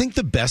 I think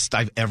the best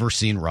I've ever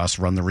seen Russ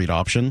run the read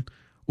option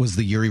was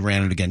the year he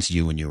ran it against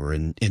you when you were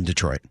in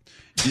Detroit.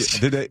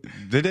 Yeah,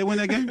 did they win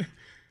that game?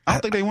 I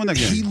don't think they won that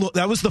game.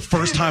 That was the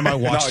first time I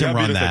watched him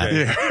run that,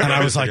 and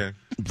I was like,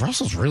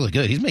 Russell's really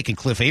good. He's making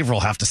Cliff Avril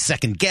have to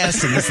second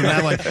guess and this and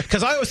that,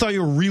 because I always thought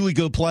you were a really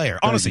good player.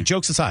 Honestly,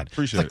 jokes aside,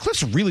 Appreciate it.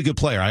 Cliff's a really good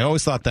player. I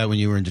always thought that when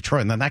you were in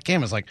Detroit, and then that game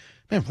I was like,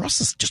 man, Russ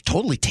has just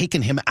totally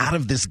taken him out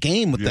of this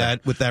game with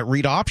that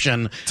read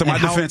option. To my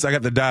defense, I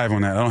got the dive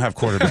on that. I don't have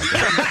quarterback.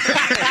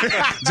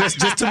 just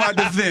to my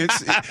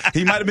defense,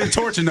 he might have been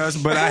torching us,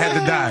 but I had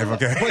to dive.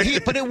 Okay,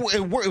 but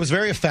it was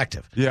very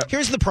effective. Yeah.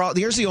 Here's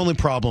the only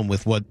problem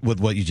with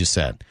what you just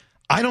said.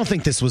 I don't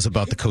think this was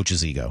about the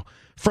coach's ego.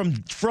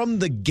 From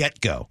the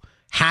get-go,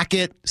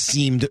 Hackett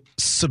seemed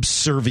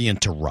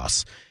subservient to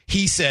Russ.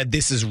 He said,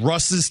 "This is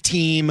Russ's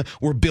team.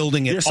 We're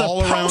building it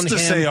all around him." You're supposed to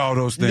say all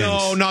those things.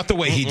 No, not the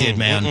way he did,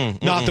 man.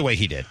 Not the way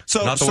he did.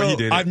 Not the way he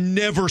did. I've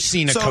never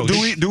seen a coach.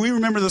 Do we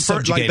remember the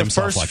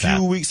first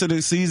few weeks of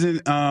the season?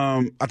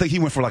 I think he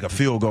went for like a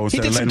field goal. He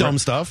did some dumb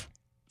stuff.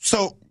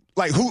 So,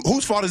 like,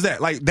 whose fault is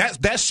that? Like,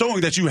 that's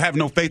showing that you have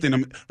no faith in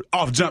him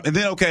off jump. And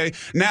then,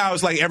 now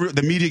it's like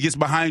the media gets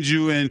behind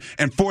you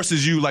and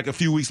forces you. Like a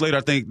few weeks later,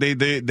 I think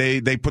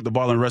they put the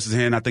ball in Russ's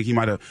hand. I think he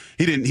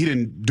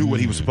didn't do what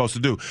he was supposed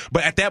to do.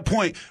 But at that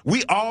point,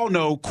 we all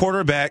know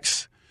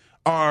quarterbacks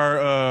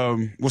are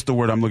what's the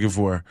word I'm looking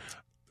for?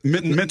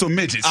 Mental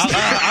midgets.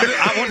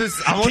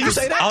 Can you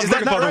say that? Is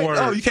that not right?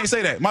 Oh, you can't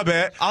say that. My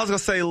bad. I was gonna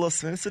say a little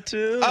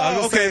sensitive.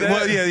 Oh, okay.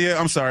 Well, yeah.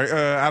 I'm sorry.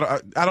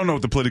 I don't know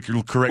what the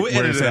politically correct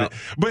word is.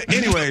 But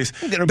anyways,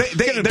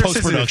 they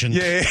post-production.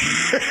 Yeah,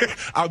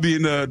 I'll be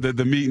in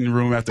the meeting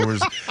room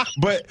afterwards.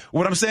 But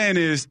what I'm saying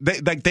is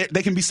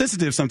they can be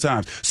sensitive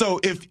sometimes. So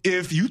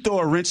if you throw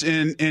a wrench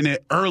in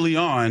it early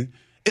on,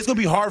 it's gonna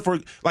be hard for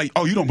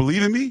you don't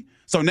believe in me.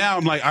 So now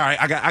I'm like, all right,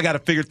 I got to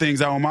figure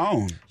things out on my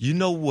own. You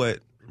know what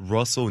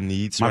Russell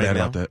needs right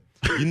now?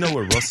 You know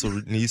what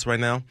Russell needs right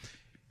now?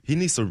 He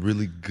needs a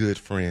really good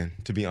friend,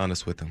 to be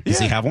honest with him. Does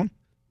he have one?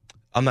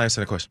 I'm not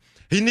answering the question.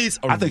 He needs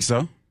I think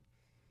so.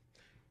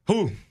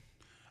 Who?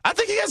 I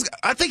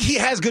think he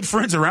has good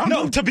friends around him.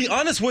 No, to be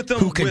honest with him,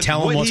 who can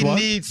tell him what he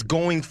needs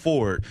going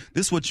forward.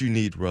 This is what you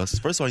need, Russ.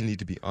 First of all, you need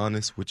to be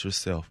honest with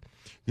yourself.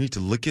 You need to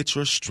look at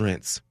your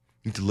strengths.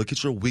 You need to look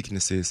at your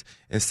weaknesses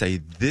and say,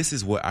 this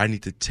is what I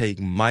need to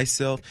take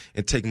myself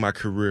and take my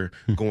career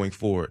going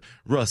forward.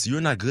 Russ,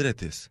 you're not good at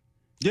this.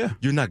 Yeah.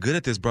 You're not good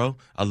at this, bro.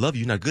 I love you.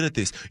 You're not good at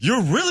this.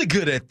 You're really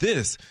good at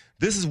this.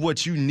 This is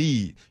what you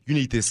need. You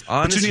need this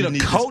honest. But you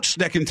need a coach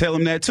that can tell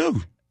him that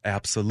too.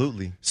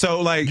 Absolutely.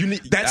 So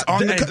that's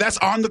on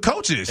the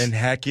coaches. And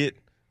Hackett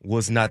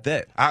was not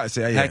that. I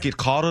say Hackett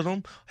called at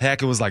him.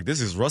 Hackett was like,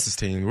 this is Russ's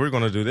team. We're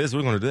going to do this.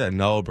 We're going to do that.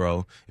 No,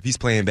 bro. If he's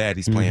playing bad,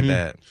 he's playing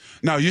bad.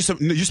 No, you're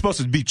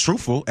supposed to be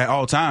truthful at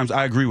all times.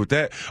 I agree with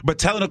that. But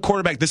telling a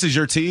quarterback this is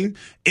your team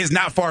is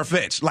not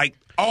far-fetched. Like,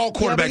 all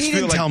quarterbacks he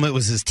didn't tell him it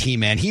was his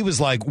team, man. He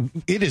was like,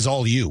 it is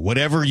all you.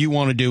 Whatever you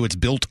want to do, it's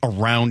built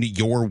around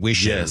your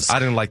wishes. Yes, I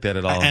didn't like that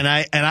at all.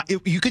 And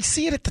you could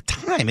see it at the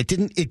time.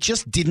 It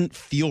just didn't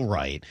feel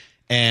right.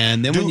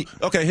 And then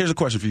okay, here's a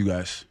question for you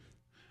guys.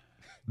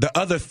 The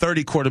other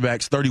 31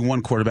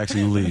 quarterbacks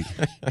in the league,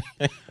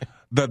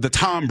 the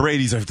Tom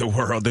Brady's of the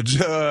world,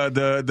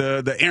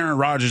 the Aaron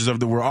Rodgers of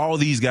the world, all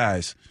these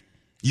guys,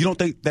 you don't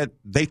think that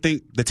they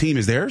think the team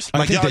is theirs?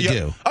 I think they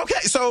do.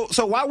 Okay, so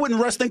why wouldn't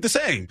Russ think the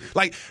same?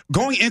 Like,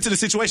 going into the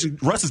situation,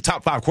 Russ is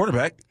top 5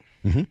 quarterback.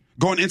 Mm-hmm.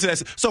 Going into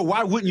that, so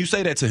why wouldn't you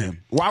say that to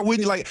him? Why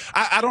wouldn't you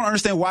I don't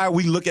understand why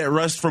we look at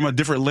Russ from a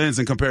different lens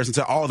in comparison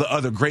to all the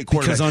other great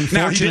quarterbacks. Because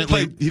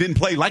unfortunately, he didn't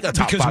play like a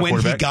top 5 quarterback.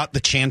 Because when he got the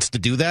chance to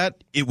do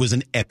that, it was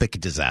an epic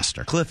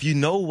disaster. Cliff, you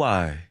know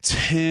why?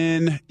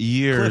 10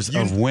 years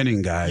of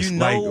winning, guys. You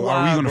know why,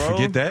 are we going to bro?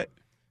 forget that?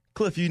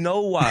 Cliff, you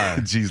know why?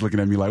 G's looking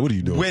at me like, what are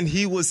you doing? When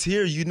he was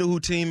here, you knew who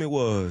team it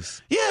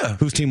was. Yeah.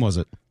 Whose team was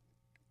it?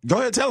 Go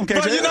ahead, tell him,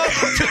 KJ. Bro, you know,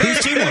 whose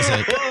team was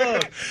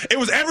it? It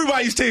was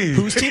everybody's team.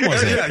 Whose team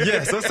was it?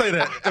 Yes, let's say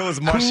that. It was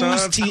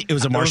Marshawn's team. It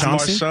was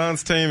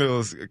Marshawn's team. It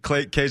was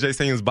KJ's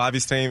team. It was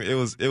Bobby's team. It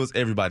was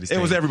everybody's team.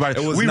 It was everybody.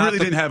 We really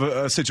didn't have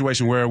a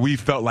situation where we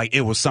felt like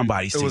it was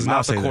somebody's team. It was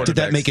not the quarterbacks. Did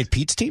that make it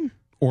Pete's team?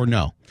 Or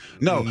no?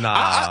 No.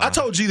 Nah. I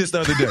told G this the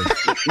other day.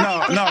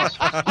 No.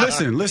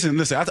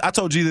 Listen. I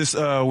told G this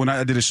when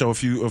I did a show a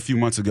few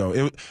months ago.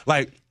 It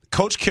was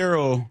Coach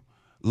Carroll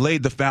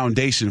laid the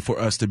foundation for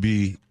us to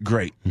be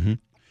great. Mm-hmm.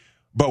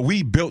 But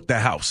we built the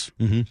house,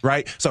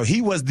 right? So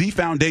he was the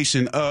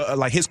foundation,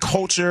 his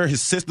culture,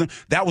 his system.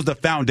 That was the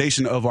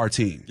foundation of our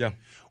team. Yeah.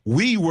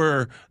 We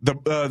were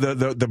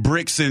the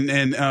bricks and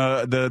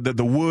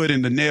the wood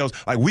and the nails.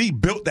 Like, we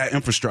built that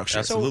infrastructure.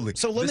 Absolutely.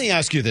 So let me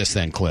ask you this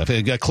then, Cliff.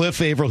 You got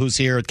Cliff Avril, who's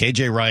here,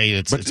 KJ Wright.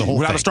 It's a whole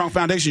without thing. a strong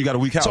foundation, you got a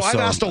weak house. So I've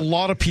asked a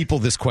lot of people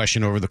this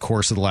question over the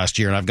course of the last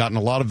year, and I've gotten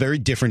a lot of very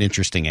different,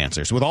 interesting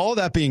answers. With all of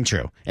that being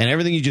true, and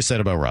everything you just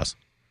said about Russ,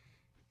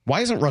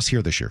 why isn't Russ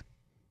here this year?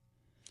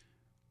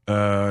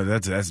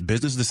 That's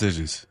business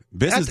decisions.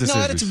 Decisions.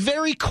 No, at its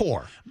very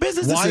core.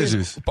 Business Why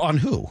decisions. On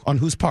who? On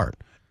whose part?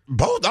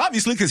 Both,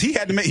 obviously, because he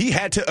had to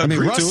agree I mean,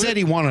 to Russ it. said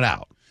he wanted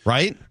out,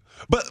 right?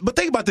 But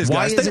think about this,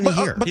 Why guys. isn't he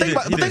here? He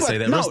didn't say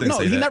that. No, Russ didn't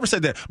say he that. never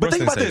said that. But Russ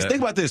think about didn't this. say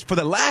Think about this. For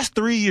the last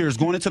 3 years,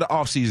 going into the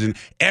offseason,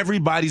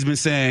 everybody's been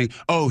saying,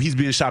 "Oh, he's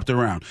being shopped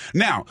around."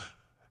 Now,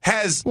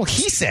 Well,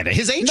 he said it.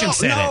 His agent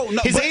said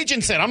it. His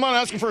agent said, "I'm not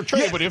asking for a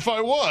trade, but if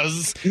I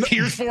was,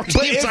 here's 4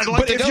 teams I'd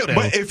like to go to."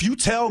 But if you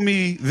tell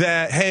me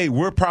that, hey,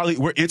 we're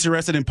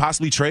interested in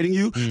possibly trading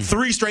you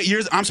 3 straight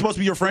years, I'm supposed to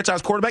be your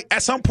franchise quarterback.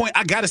 At some point,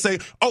 I got to say,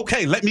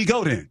 okay, let me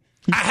go. Then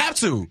I have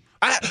to.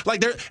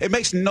 It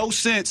makes no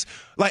sense.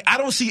 Like, I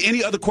don't see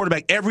any other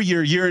quarterback every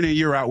year in and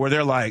year out, where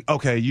they're like,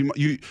 okay,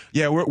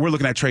 we're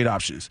looking at trade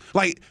options.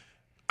 Like,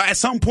 at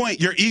some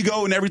point, your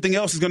ego and everything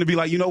else is going to be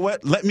like, you know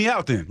what? Let me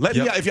out then. Let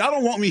me out. If y'all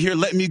don't want me here,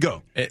 let me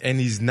go. And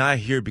he's not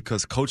here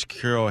because Coach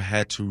Carroll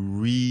had to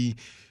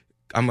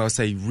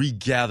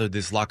regather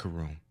this locker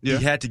room. Yeah.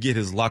 He had to get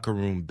his locker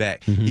room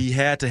back. Mm-hmm. He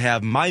had to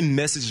have, my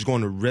message is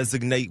going to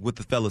resonate with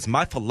the fellas.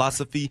 My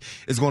philosophy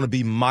is going to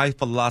be my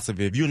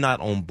philosophy. If you're not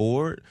on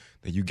board,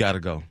 then you got to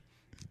go.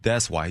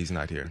 That's why he's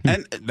not here.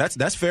 And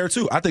that's fair,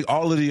 too. I think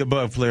all of the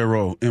above play a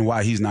role in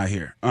why he's not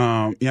here. You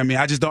know what I mean?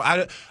 I just don't.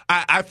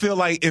 I feel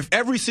like if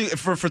every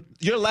for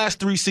your last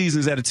 3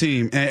 seasons at a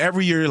team, and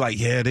every year you're like,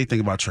 yeah, they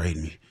think about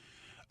trading me.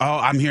 Oh,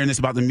 I'm hearing this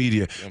about the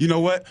media. You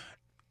know what?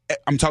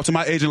 I'm talking to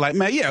my agent like,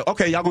 man, yeah,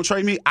 okay, y'all gonna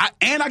trade me,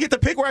 and I get to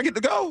pick where I get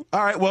to go.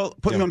 All right, well,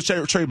 put me on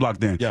the trade block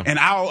then, and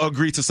I'll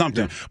agree to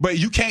something. Yeah. But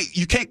you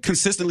can't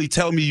consistently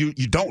tell me you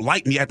don't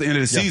like me at the end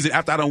of the season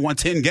after I done won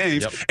 10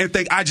 games and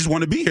think I just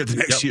want to be here the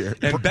next year.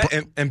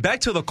 And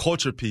back to the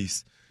culture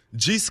piece.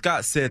 G.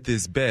 Scott said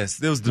this best.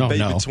 There was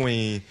debate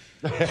between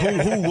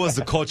who was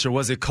the culture.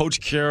 Was it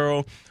Coach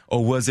Carroll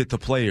or was it the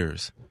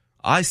players?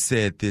 I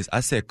said this.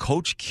 I said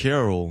Coach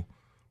Carroll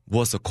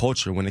was a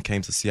culture when it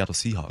came to Seattle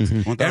Seahawks.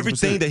 Mm-hmm.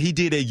 Everything that he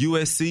did at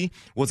USC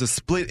was a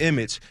split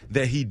image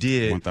that he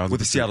did 1,000%. With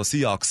the Seattle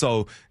Seahawks.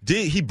 So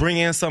did he bring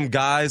in some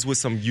guys with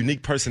some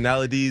unique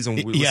personalities?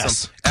 And with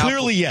yes. Some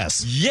clearly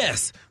yes.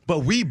 Yes, but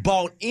we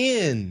bought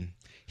in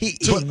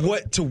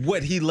to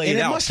what he laid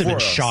out. It must have been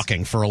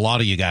shocking for a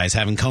lot of you guys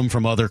having come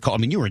from other. I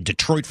mean, you were in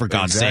Detroit for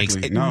God's sakes,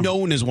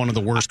 known as one of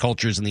the worst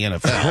cultures in the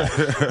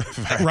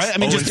NFL, right? I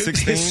mean, just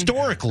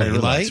historically, hey,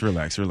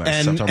 relax,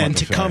 and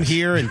to come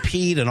here and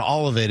Pete and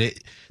all of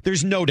it.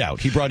 There's no doubt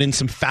he brought in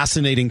some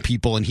fascinating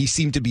people, and he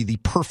seemed to be the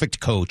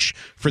perfect coach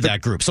for that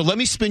group. So let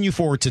me spin you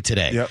forward to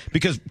today,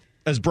 because,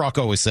 as Brock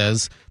always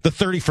says, the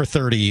 30 for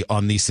 30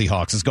 on these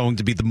Seahawks is going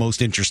to be the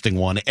most interesting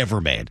one ever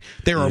made.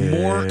 There are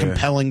more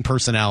compelling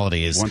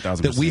personalities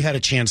 1,000%. That we had a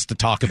chance to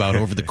talk about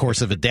over the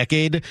course of a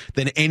decade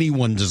than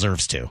anyone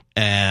deserves to.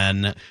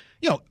 And,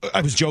 you know,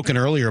 I was joking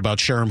earlier about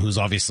Sherm, who's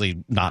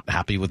obviously not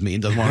happy with me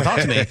and doesn't want to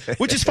talk to me,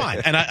 which is fine.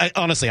 And I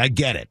honestly, I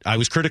get it. I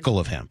was critical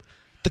of him.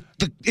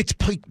 It's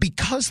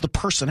because the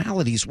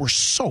personalities were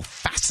so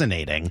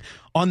fascinating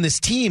on this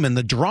team and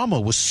the drama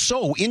was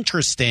so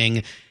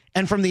interesting.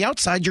 And from the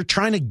outside, you're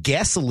trying to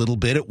guess a little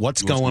bit at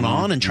what's going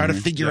on and try to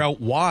figure out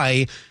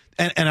why.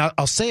 And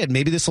I'll say it,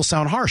 maybe this will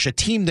sound harsh. A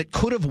team that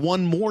could have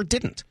won more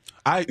didn't.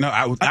 I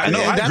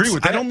agree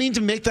with that. I don't mean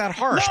to make that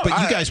harsh,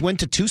 but you guys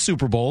went to 2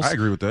 Super Bowls. I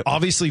agree with that.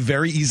 Obviously,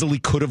 very easily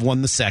could have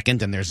won the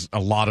second, and there's a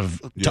lot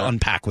to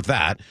unpack with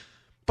that.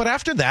 But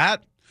after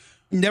that,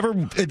 never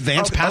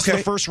advanced past the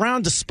first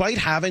round, despite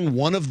having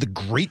one of the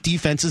great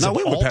defenses of all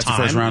time. We went past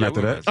the first round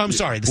after that. I'm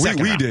sorry, the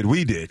second round.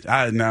 We did.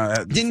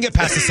 Didn't get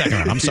past the second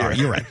round. I'm sorry,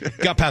 you're right.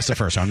 Got past the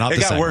first round, not the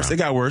second round. It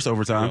got worse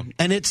over time.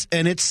 And it's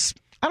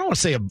I don't want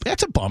to say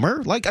that's a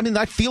bummer. Like, I mean,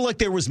 I feel like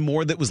there was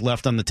more that was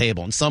left on the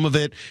table, and some of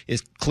it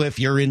is Cliff,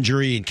 your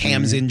injury, and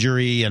Cam's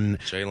injury, and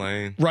Jay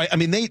Lane. Right. I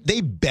mean,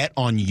 they bet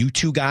on you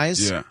two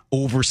guys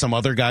over some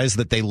other guys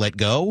that they let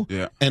go.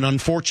 Yeah. And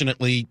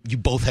unfortunately, you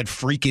both had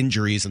freak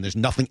injuries, and there's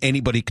nothing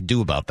anybody could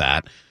do about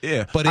that.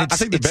 Yeah. But I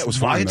think the bet was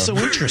fine. Why it's so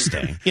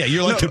interesting. Yeah,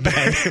 you're like the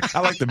bet. I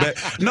like the bet.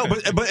 No,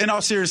 but in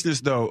all seriousness,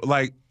 though,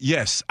 like,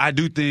 yes, I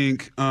do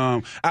think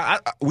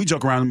we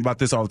joke around about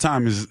this all the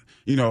time.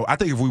 You know, I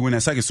think if we win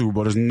that second Super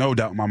Bowl, there's no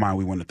doubt in my mind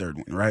we win the third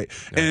one, right?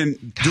 Yeah.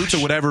 And due to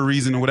whatever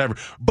reason or whatever.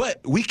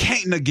 But we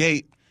can't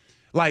negate,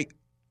 like,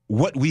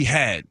 what we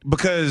had,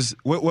 because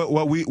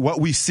what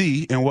we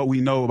see and what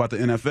we know about the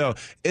NFL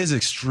is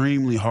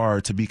extremely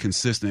hard to be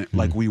consistent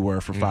like we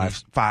were for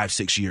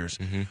 5-6 years.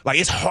 Mm-hmm. Like,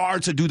 it's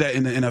hard to do that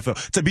in the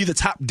NFL, to be the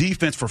top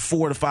defense for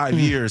 4 to 5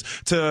 years,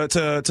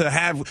 to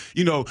have,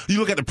 you know, you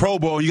look at the Pro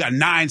Bowl and you got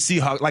 9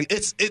 Seahawks. Like,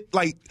 it's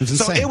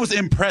so it was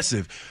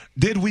impressive.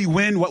 Did we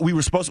win what we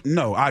were supposed to?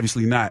 No,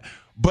 obviously not.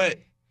 But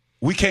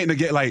we can't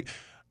negate, like,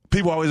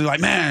 people always are like,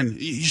 man,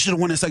 you should have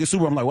won that second Super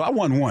Bowl. I'm like, well, I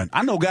won one.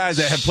 I know guys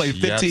that have played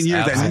 15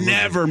 years absolutely. that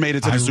never made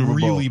it to the Super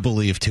Bowl. I really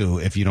believe, too,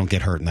 if you don't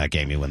get hurt in that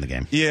game, you win the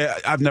game. Yeah,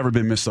 I've never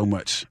been missed so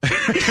much. I've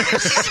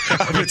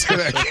been to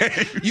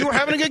that game. You were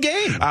having a good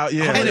game.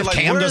 Yeah. And if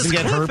Cam doesn't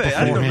get hurt I didn't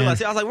even beforehand.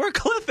 realize. I was like, where's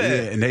Cliff at?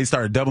 Yeah, and they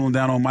started doubling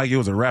down on Mike. It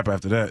was a wrap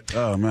after that.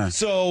 Oh, man.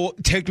 So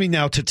take me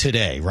now to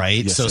today,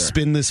 right? Yes, so sir.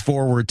 spin this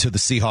forward to the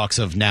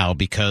Seahawks of now,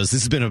 because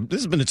this has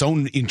been its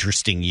own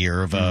interesting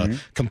year of a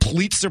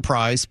complete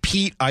surprise.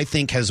 Pete, I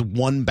think, has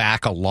won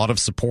back a lot of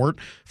support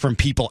from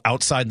people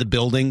outside the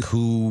building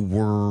who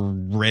were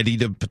ready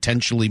to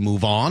potentially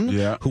move on,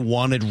 who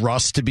wanted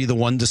Russ to be the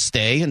one to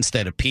stay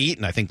instead of Pete.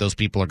 And I think those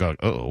people are going,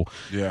 oh.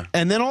 Yeah.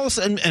 And then all of a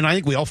sudden, and I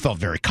think we all felt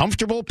very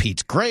comfortable.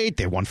 Pete's great.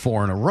 They won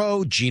 4 in a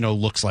row. Geno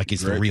looks like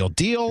he's the real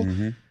deal.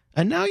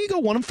 And now you go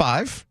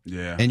 1-5.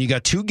 Yeah. And you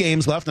got 2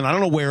 games left, and I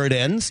don't know where it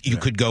ends. You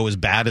could go as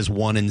bad as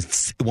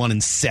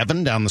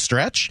 1-7 down the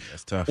stretch.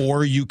 That's tough.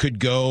 Or you could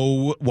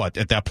go,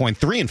 at that point,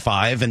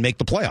 3-5 and make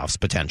the playoffs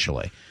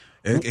potentially.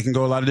 It can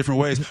go a lot of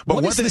different ways. But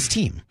what is this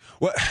team?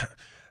 What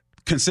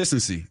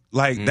consistency?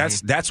 Like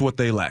that's what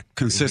they lack.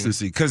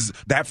 Consistency. Because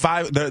that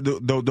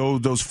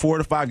those 4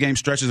 to 5 game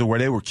stretches of where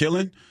they were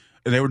killing,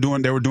 and they were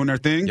doing their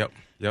thing.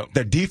 Yep.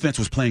 Their defense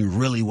was playing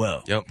really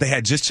well. Yep. They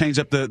had just changed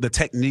up the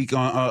technique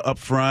on up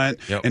front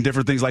and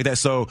different things like that.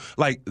 So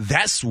like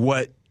that's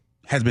what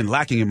has been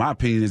lacking, in my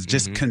opinion, is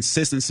just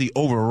consistency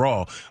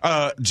overall.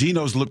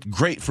 Geno's looked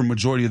great for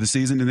majority of the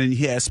season, and then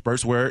he has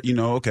spurts where, he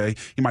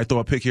might throw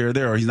a pick here or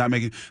there, or he's not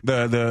making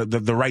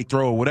the right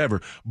throw or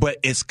whatever. But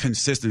it's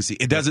consistency.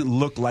 It doesn't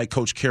look like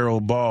Coach Carroll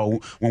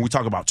ball when we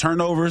talk about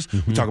turnovers,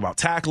 we talk about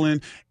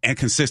tackling and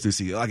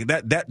consistency. Like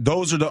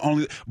those are the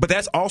only. But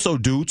that's also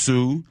due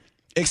to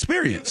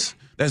experience.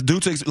 That's due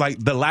to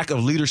like the lack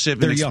of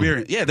leadership and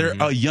experience. Yeah, they're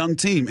a young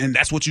team, and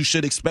that's what you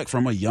should expect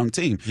from a young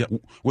team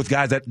with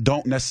guys that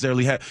don't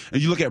necessarily have.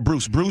 And you look at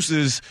Bruce. Bruce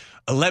is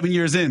 11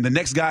 years in. The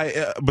next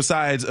guy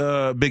besides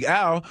Big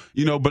Al,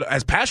 but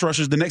as pass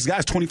rushers, the next guy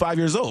is 25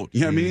 years old.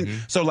 You know what I mean?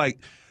 So like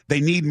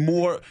they need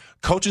more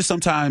coaches.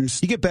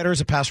 Sometimes you get better as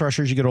a pass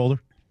rusher as you get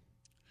older.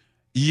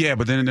 Yeah,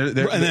 but then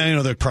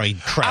they're probably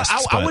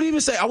crests. I wouldn't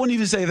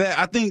even say that.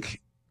 I think.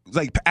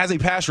 Like as a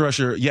pass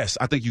rusher, yes,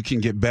 I think you can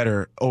get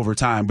better over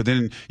time. But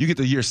then you get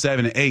to year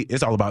 7 and 8,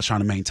 it's all about trying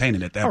to maintain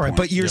it at that point. All right,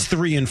 but years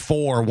 3 and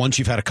 4, once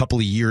you've had a couple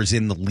of years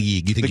in the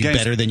league, you think you're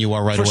better than you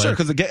are right away? For sure,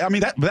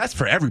 because that's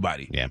for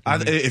everybody. Yeah.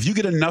 If you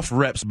get enough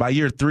reps by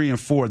year 3 and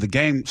 4, the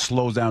game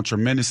slows down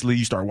tremendously.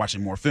 You start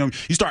watching more film.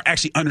 You start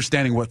actually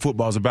understanding what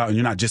football is about, and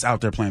you're not just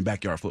out there playing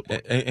backyard football.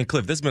 And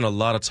Cliff, there's been a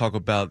lot of talk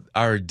about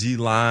our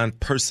D-line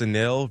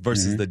personnel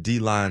versus the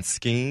D-line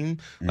scheme.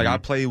 Like I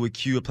play with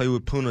Q, I play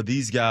with Puna.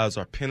 These guys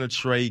are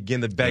penetrate, get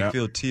in the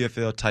backfield,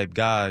 TFL type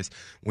guys.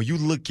 When you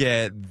look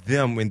at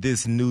them in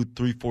this new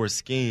 3-4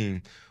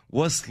 scheme,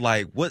 what's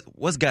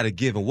got to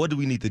give, and what do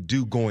we need to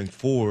do going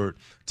forward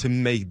to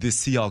make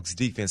this Seahawks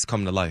defense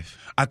come to life?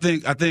 I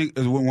think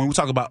when we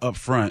talk about up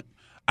front,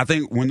 I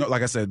think when,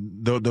 like I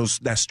said,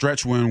 that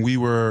stretch when we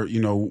were,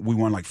 we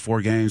won like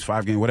 4 games,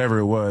 5 games, whatever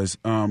it was.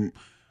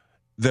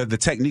 The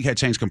technique had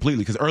changed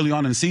completely because early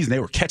on in the season they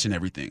were catching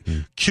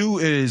everything. Q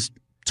is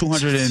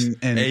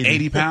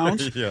 280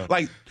 pounds.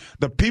 Like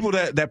the people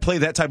that play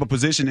that type of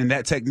position in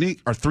that technique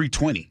are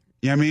 320.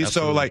 You know what I mean?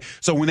 Absolutely.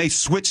 So when they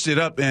switched it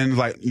up and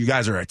like you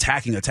guys are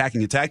attacking,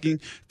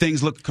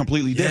 things look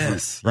completely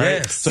different, right?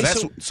 Yes.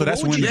 So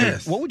that's when.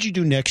 What would you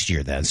do next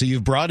year then? So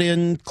you've brought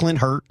in Clint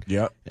Hurt,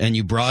 and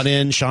you brought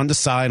in Sean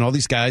Desai and all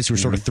these guys who are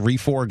sort of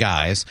 3-4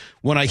 guys.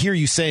 What I hear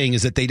you saying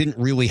is that they didn't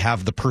really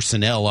have the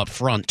personnel up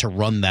front to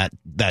run that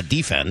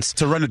defense,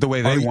 to run it the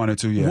way they wanted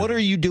to. Yeah. What are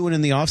you doing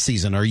in the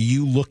offseason? Are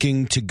you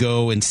looking to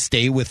go and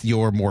stay with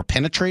your more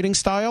penetrating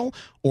style,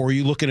 or are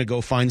you looking to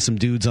go find some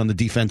dudes on the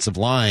defensive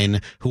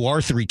line who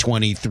are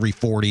 320,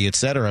 340, et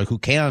cetera, who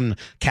can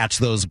catch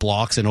those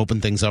blocks and open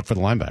things up for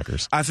the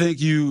linebackers?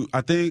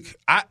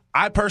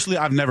 I personally,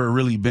 I've never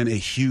really been a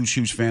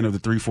huge fan of the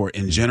 3-4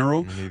 in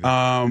general,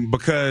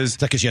 because is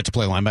that because you have to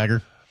play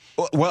linebacker?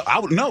 Well,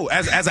 no.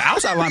 As an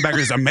outside linebacker,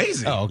 it's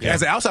amazing. Oh, okay.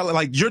 As an outside,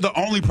 like you're the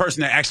only person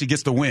that actually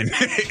gets to win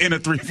in a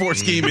 3-4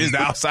 scheme is the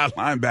outside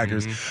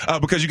linebackers,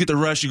 because you get the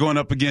rush. You're going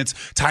up against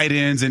tight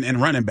ends and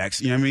running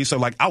backs. You know what I mean? So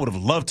like, I would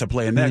have loved to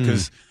play in that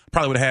because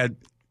probably would have had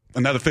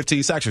another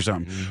 15 sacks or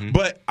something.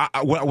 But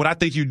what I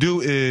think you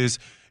do is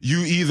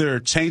you either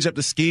change up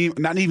the scheme,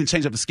 not even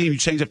change up the scheme, you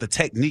change up the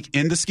technique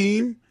in the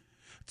scheme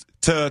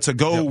to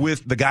go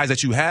with the guys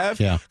that you have.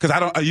 Because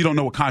you don't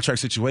know what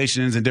contract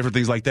situations and different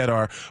things like that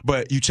are,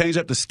 but you change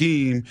up the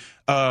scheme,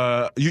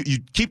 you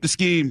keep the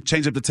scheme,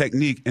 change up the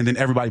technique, and then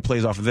everybody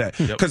plays off of that.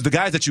 Because the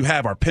guys that you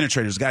have are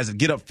penetrators, guys that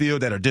get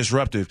upfield that are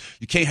disruptive.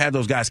 You can't have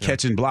those guys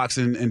catching blocks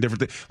and different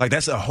things. Like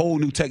that's a whole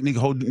new technique, a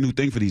whole new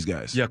thing for these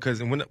guys. Yeah,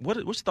 because what's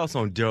your thoughts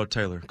on Darryl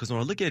Taylor? Because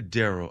when I look at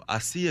Darryl, I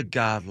see a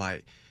guy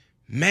like,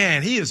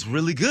 man, he is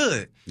really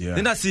good. Yeah.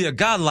 Then I see a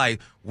guy like,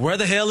 where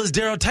the hell is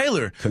Darryl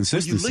Taylor?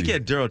 Consistency. When you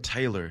look at Darryl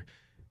Taylor,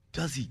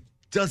 does he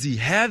Does he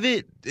have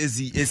it? Is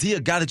he a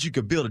guy that you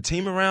could build a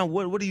team around?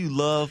 What do you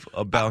love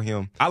about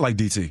him? I like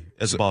DT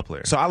as a ball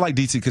player. So I like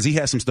DT because he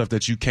has some stuff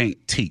that you can't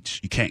teach,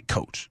 you can't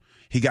coach.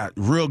 He got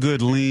real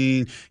good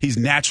lean. He's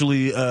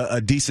naturally a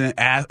decent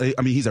athlete.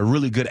 I mean, he's a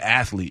really good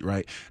athlete,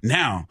 right?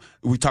 Now,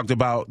 we talked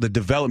about the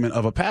development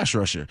of a pass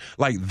rusher.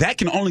 Like, that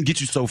can only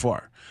get you so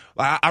far.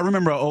 I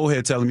remember an old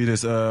head telling me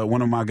this,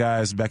 one of my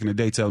guys back in the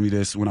day telling me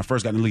this when I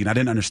first got in the league, and I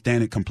didn't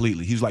understand it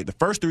completely. He was like, the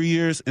first 3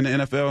 years in the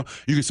NFL,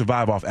 you can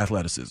survive off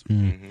athleticism.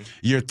 Mm-hmm.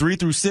 Year 3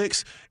 through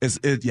 6,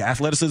 your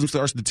athleticism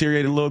starts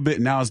deteriorating a little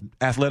bit. Now it's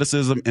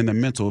athleticism and the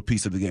mental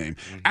piece of the game.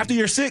 Mm-hmm. After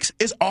year 6,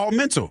 it's all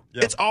mental.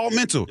 Yeah. It's all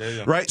mental,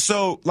 right?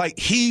 So, like,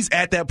 he's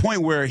at that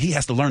point where he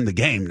has to learn the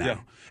game now. Yeah.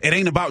 It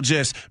ain't about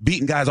just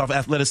beating guys off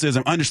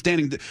athleticism,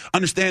 understanding the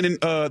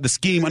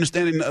scheme,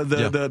 understanding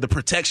the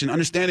protection,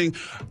 understanding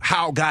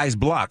how guys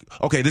block.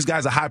 Okay, this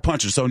guy's a high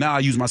puncher, so now I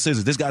use my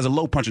scissors. This guy's a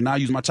low puncher, now I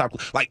use my chop.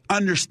 Like,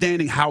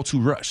 understanding how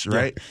to rush,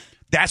 right? Yeah.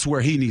 That's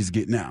where he needs to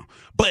get now.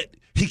 But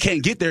he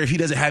can't get there if he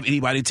doesn't have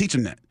anybody to teach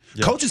him that.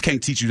 Yeah. Coaches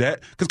can't teach you that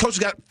because coaches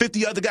got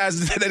 50 other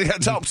guys that they got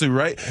to talk to,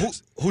 right?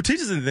 Who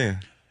teaches him then?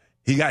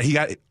 He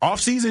got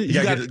off season.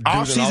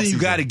 You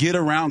got to get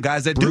around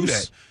guys that do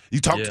that.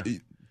 You talk. Yeah.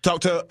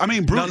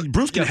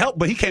 Bruce can help,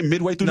 but he came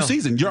midway through the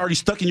season. You're already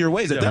stuck in your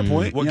ways at that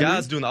point. What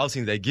guys do in the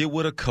offseason, they get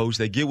with a coach,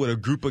 they get with a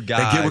group of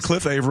guys. They get with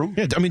Cliff Avril.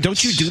 Yeah, I mean,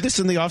 don't you do this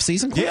in the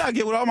offseason? Yeah, I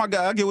get with all my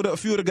guys. I get with a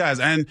few of the guys,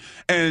 and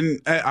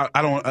I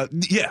don't.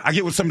 I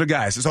get with some of the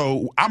guys.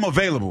 So I'm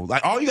available.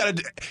 Like, all you got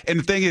to do, and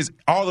the thing is,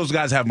 all those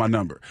guys have my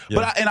number. Yeah.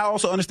 But I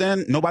also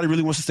understand nobody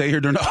really wants to stay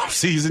here during the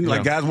offseason.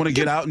 Like, guys want to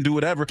get out and do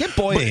whatever. Get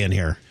Boye in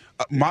here.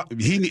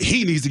 He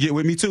needs to get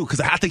with me too because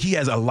I think he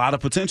has a lot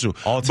of potential.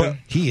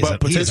 He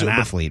is an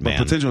athlete, man.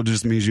 But potential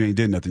just means you ain't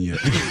did nothing yet.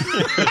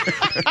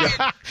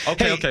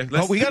 Okay.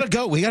 We gotta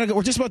go.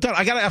 We're just about done.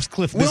 I gotta ask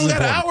Cliff. We only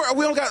got an hour.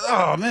 We only got.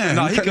 Oh man.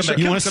 No,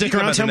 you want to stick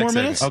around 10 more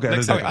minutes? Okay.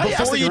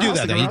 Before you do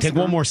that, then you take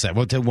one more set.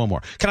 We'll take one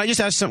more. Can I just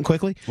ask something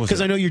quickly?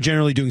 Because I know you're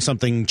generally doing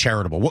something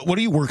charitable. What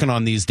are you working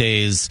on these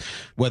days?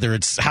 Whether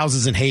it's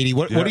houses in Haiti,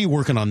 what are you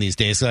working on these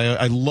days?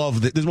 I love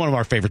this. This is one of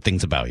our favorite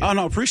things about you. Oh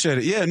no, appreciate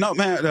it. Yeah, no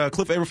man.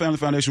 Cliff Avril Family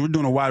Foundation. We're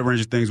doing a wide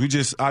range of things. We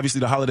just obviously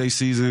the holiday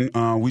season.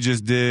 We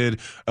just did.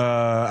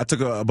 I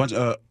took a bunch.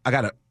 I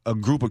got a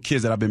group of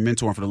kids that I've been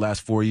mentoring for the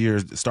last 4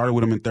 years. Started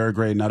with them in 3rd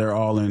grade. Now they're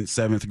all in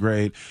 7th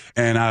grade,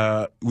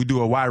 and we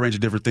do a wide range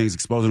of different things,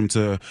 exposing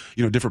them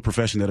to different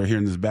professions that are here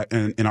in this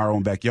in our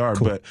own backyard.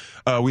 Cool.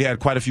 But we had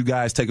quite a few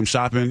guys take them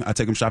shopping. I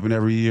take them shopping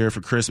every year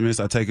for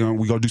Christmas. I take them.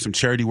 We go do some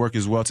charity work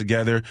as well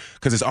together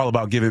because it's all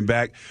about giving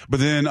back.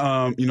 But then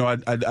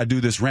I do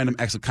this random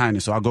acts of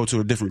kindness. So I'll go to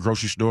a different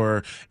grocery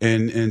store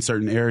in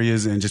certain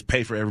areas and just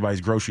pay for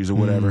everybody's groceries or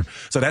whatever.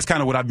 So that's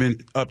kind of what I've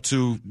been up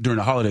to during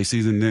the holiday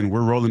season. Then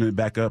we're rolling it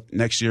back up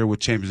next year with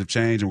Champions of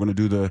Change, and we're going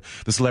to do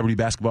the celebrity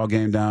basketball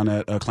game down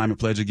at Climate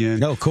Pledge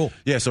again. Oh, cool.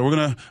 Yeah, so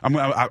I'm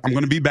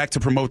gonna be back to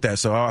promote that.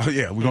 So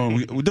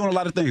we're doing a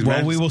lot of things. Well,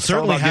 man. we will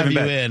certainly have you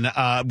in.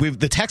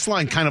 The text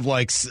line kind of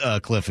likes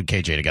Cliff and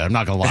KJ together. I'm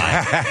not gonna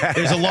lie.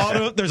 There's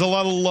a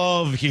lot of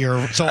love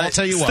here. So I'll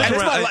tell you what.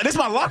 This is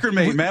my locker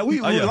mate, man.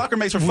 We were locker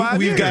mates for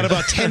 5 years. We've got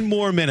about 10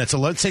 more minutes, so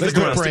let's take a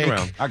quick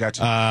break. I got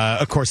you.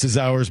 Of course, this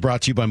hour is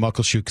brought to you by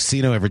Muckleshoot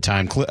Casino. Every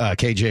time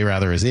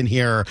KJ is in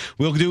here,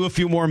 we'll do a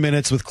few more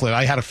minutes with Cliff.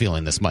 I had a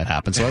feeling this might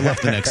happen, so I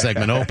left the next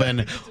segment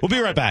open. We'll be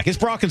right back. It's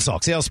Brock and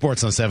Salk, Sales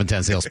Sports on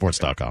 710,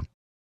 salesports.com.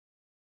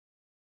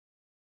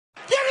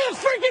 Give me a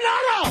freaking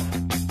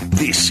auto!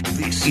 This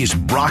is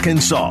Brock and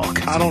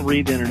Salk. I don't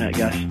read the internet,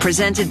 guys.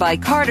 Presented by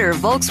Carter,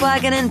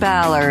 Volkswagen, and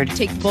Ballard.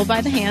 Take the bull by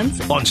the hands.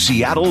 On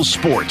Seattle's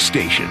sports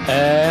station.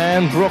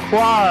 And Brooke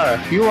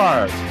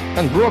Ewart.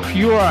 And Brooke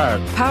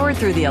Ewart. Powered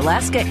through the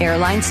Alaska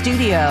Airlines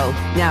Studio.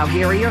 Now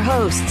here are your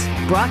hosts,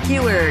 Brock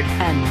Ewart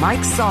and Mike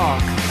Salk.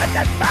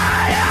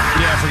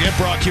 Yeah, forget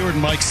Brock Ewart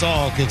and Mike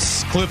Salk.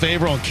 It's Cliff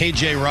Avril and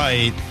KJ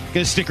Wright.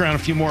 Gonna stick around a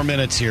few more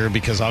minutes here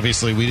because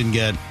obviously we didn't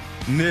get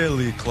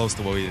nearly close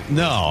to what we did.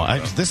 No,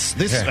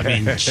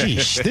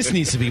 sheesh, this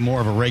needs to be more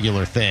of a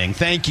regular thing.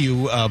 Thank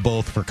you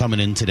both for coming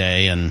in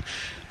today and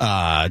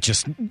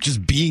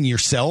just being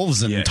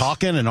yourselves and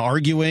talking and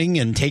arguing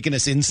and taking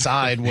us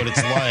inside what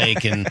it's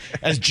like. And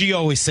as G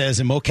always says,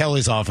 in Mo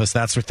Kelly's office,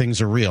 that's where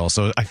things are real.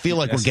 So I feel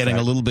like we're getting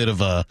a little bit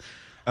of a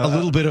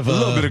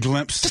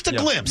glimpse. Just a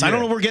glimpse. Yeah. I don't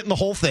know if we're getting the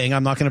whole thing.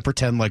 I'm not going to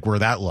pretend like we're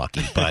that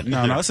lucky. But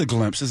no, it's a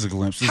glimpse. It's a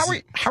glimpse.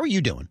 How are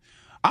you doing?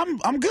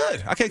 I'm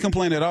good. I can't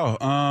complain at all.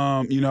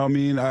 I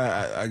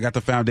got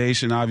the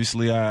foundation.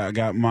 Obviously, I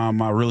got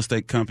my real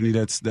estate company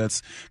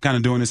that's kind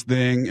of doing its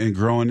thing and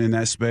growing in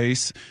that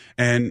space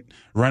and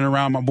running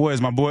around my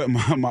boys. My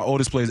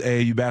oldest plays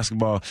AAU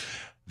basketball.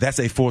 That's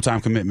a full-time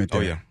commitment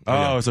there. Oh,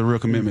 yeah. It's a real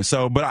commitment.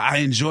 So, but I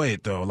enjoy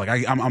it though. Like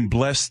I'm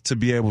blessed to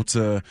be able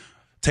to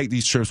take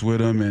these trips with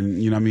them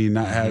and,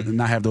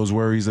 not have those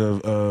worries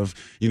of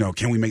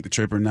can we make the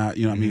trip or not?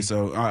 You know what I mean?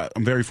 So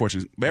I'm very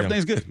fortunate. But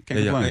everything's good.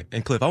 Can't complain.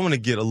 And Cliff, I want to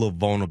get a little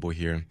vulnerable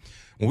here.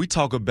 When we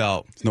talk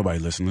about... Nobody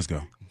listen. Let's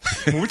go.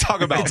 When we talk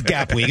about... It's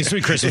Gap Week. It's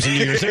between Christmas and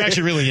New Year's. There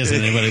actually really isn't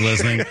anybody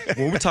listening.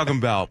 When we're talking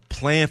about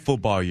playing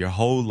football your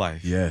whole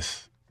life.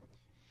 Yes.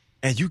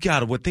 And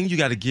what thing you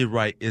got to get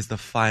right is the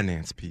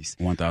finance piece.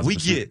 1,000%. We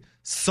get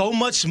so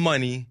much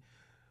money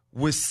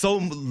with so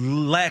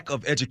lack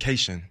of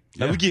education.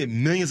 Like we get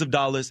millions of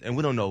dollars, and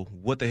we don't know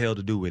what the hell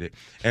to do with it.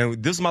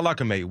 And this is my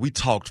locker mate. We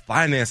talked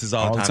finances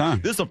all the time.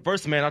 This is the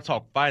first man I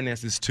talked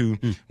finances to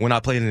when I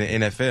played in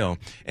the NFL.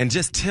 And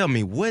just tell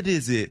me, what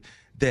is it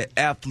that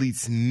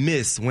athletes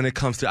miss when it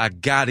comes to I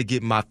got to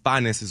get my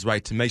finances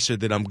right to make sure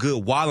that I'm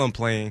good while I'm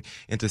playing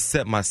and to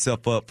set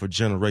myself up for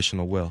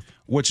generational wealth?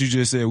 What you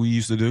just said we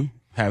used to do.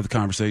 Have the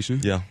conversation.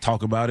 Yeah.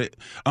 Talk about it.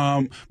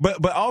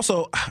 But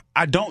also,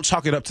 I don't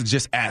chalk it up to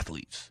just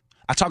athletes.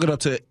 I chalk it up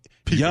to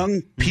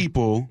young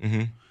people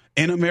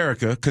in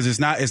America, because it's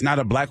not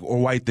a black or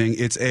white thing.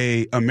 It's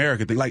a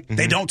American thing. Like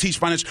they don't teach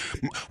financial.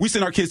 We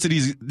send our kids to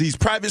these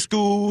private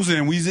schools,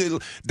 and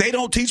they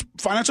don't teach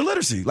financial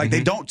literacy. Like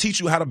they don't teach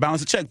you how to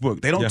balance a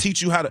checkbook. They don't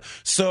teach you how to.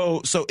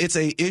 So it's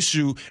a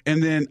issue.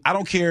 And then I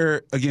don't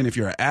care again if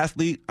you're an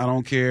athlete. I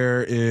don't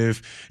care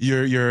if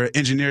you're an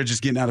engineer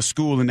just getting out of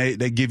school and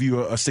they give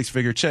you a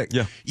 6-figure check.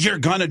 Yeah. You're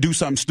gonna do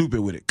something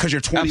stupid with it because you're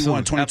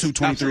 21, 22,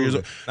 23 years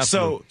old.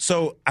 Absolutely.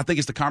 So I think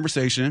it's the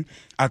conversation.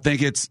 I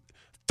think it's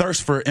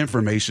thirst for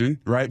information,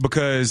 right?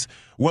 Because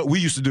what we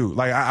used to do,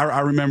 like I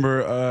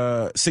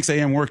remember 6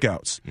 a.m.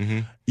 workouts.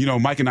 You know,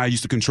 Mike and I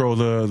used to control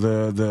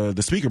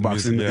the speaker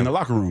box in the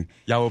locker room.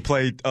 Y'all would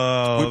play.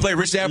 We play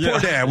Rich Dad Poor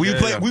Dad. We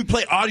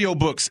play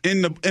audiobooks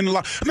in the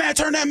locker. Man,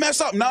 turn that mess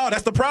up. No,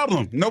 that's the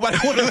problem. Nobody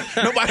want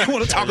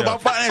to talk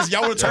about finance.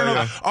 Y'all want to turn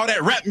on all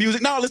that rap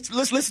music. No, let's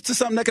listen to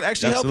something that could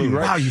actually help you.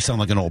 Right? Wow, you sound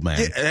like an old man.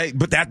 Yeah,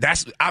 but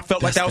that's I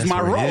felt like that was my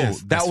role.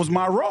 That was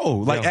my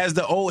role. Like as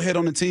the old head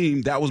on the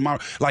team, that was my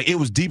it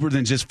was deeper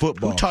than just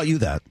football. Who taught you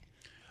that?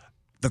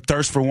 The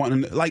thirst for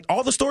wanting, like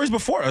all the stories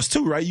before us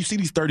too, right? You see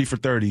these 30 for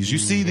 30s. You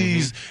see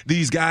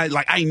these guys,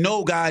 like I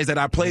know guys that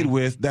I played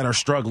with that are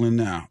struggling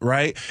now,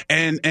 right?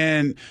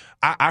 And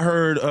I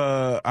heard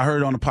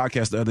on a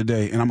podcast the other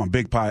day, and I'm a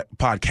big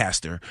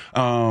podcaster.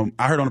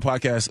 I heard on the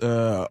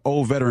podcast,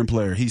 old veteran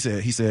player. He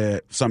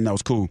said something that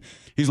was cool.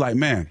 He's like,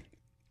 man,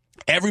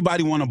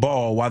 everybody want a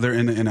ball while they're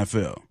in the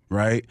NFL,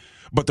 right?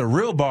 But the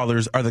real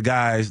ballers are the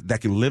guys that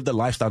can live the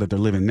lifestyle that they're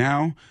living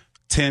now,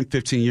 10,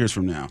 15 years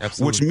from now.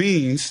 Absolutely. Which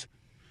means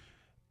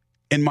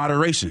in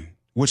moderation,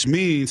 which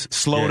means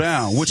slow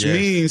down, which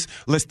means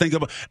let's think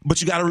about,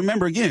 but you got to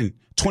remember again,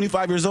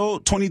 25 years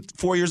old,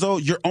 24 years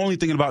old, you're only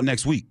thinking about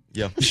next week.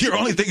 Yeah. You're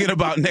only thinking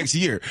about next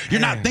year. You're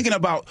not thinking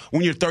about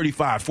when you're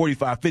 35,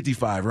 45,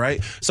 55,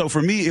 right? So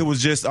for me, it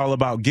was just all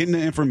about getting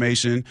the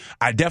information.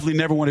 I definitely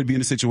never wanted to be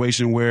in a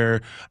situation where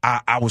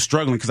I was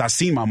struggling because I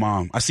seen my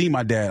mom, I seen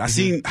my dad, I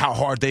seen how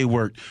hard they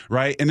worked,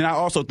 right? And then I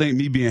also think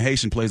me being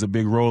Haitian plays a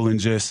big role in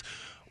just,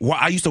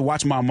 I used to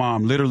watch my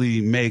mom literally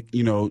make,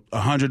 $100,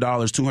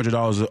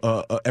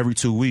 $200 every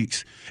 2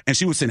 weeks, and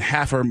she would send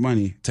half her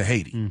money to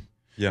Haiti.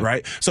 Yeah.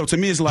 Right. So to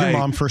me, it's like your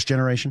mom first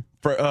generation.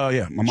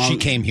 Yeah, my mom. She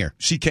came here.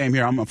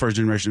 I'm a first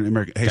generation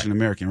Haitian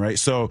American. Right.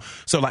 So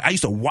like I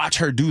used to watch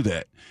her do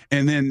that,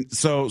 and then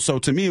so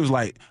to me it was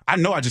like I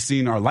know I just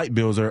seen our light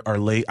bills are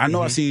late. I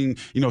know I seen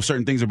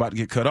certain things are about to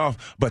get cut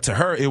off, but to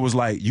her it was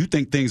like you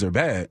think things are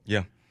bad.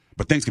 Yeah.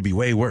 But things could be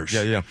way worse.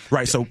 Yeah.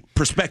 Right, so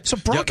perspective. So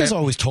Brock has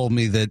always told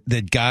me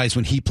that guys,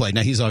 when he played,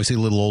 now he's obviously a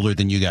little older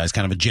than you guys,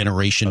 kind of a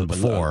generation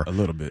before. A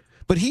little bit.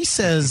 But he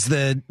says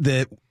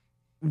that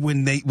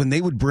when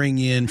they would bring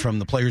in from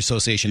the Players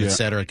Association, et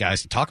cetera,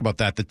 guys to talk about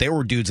that there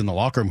were dudes in the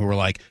locker room who were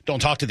like, don't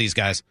talk to these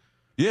guys.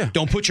 Yeah.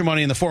 Don't put your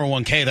money in the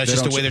 401k. That's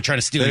just the way they're trying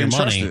to steal your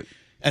money.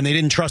 And they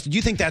didn't trust it. Do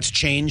you think that's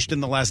changed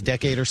in the last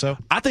decade or so?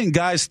 I think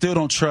guys still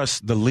don't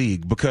trust the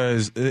league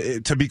because,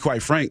 to be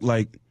quite frank,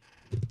 like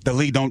the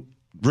league don't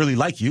really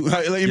like you.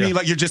 I mean,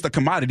 like you're just a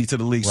commodity to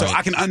the league. Right. So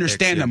I can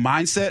understand the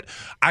mindset.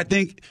 I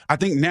think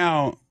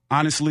now,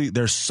 honestly,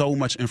 there's so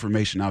much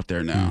information out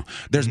there now.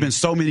 There's been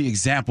so many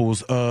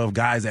examples of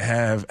guys that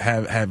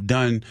have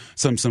done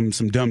some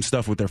dumb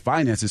stuff with their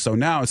finances. So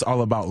now it's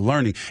all about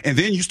learning. And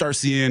then you start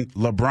seeing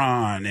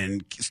LeBron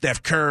and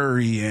Steph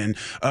Curry and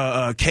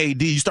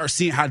KD. You start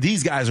seeing how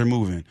these guys are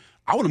moving.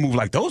 I want to move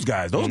like those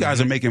guys. Those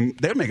guys are making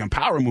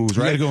power moves,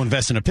 right? You got to go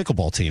invest in a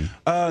pickleball team.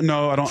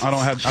 No, I don't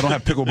have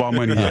pickleball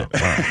money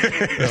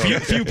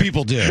yet. Few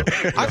people do.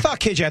 I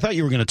thought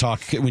you were going to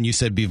talk when you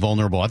said be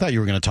vulnerable. I thought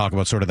you were going to talk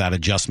about sort of that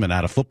adjustment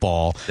out of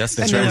football. That's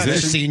the transition. transition. I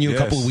was seeing you a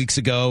couple of weeks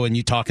ago, and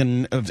you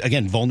talking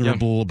again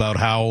vulnerable about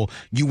how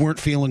you weren't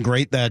feeling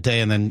great that day,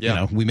 and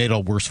then we made it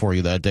all worse for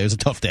you that day. It was a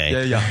tough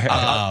day.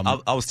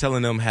 I was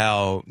telling them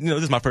how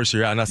this is my first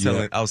year out,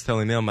 and I was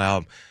telling them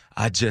how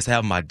I just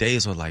have my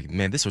days where like,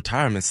 man, this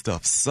retirement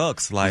stuff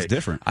sucks. Like, it's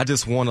different. I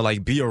just want to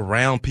like be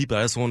around people.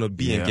 I just want to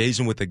be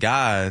engaging with the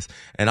guys.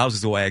 And I was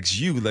just going to ask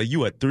you, like,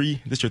 you at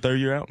 3? This your 3rd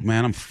year out?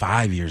 Man, I'm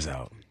 5 years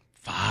out.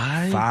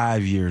 5?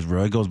 5 years,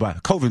 bro. It goes by.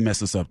 COVID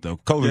messed us up, though.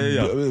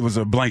 COVID, it was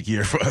a blank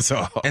year for us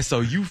all. And so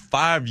you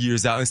 5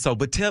 years out. And so,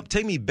 but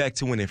take me back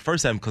to when it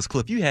first happened. Because,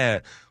 Cliff, you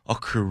had a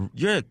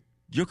career.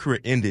 Your career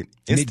ended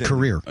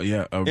instantly.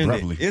 Mid-career.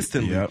 Abruptly.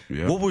 Instantly. Yep.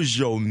 What was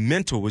your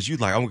mental? Was you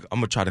like, I'm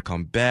going to try to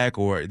come back,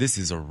 or this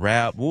is a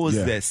wrap? What was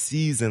that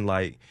season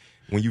like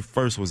when you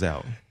first was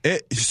out?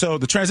 So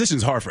the transition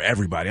is hard for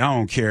everybody. I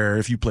don't care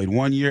if you played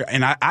 1 year.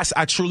 And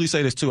I truly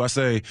say this too. I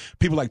say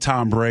people like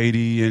Tom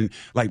Brady and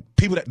like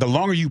people that the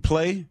longer you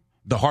play,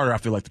 the harder I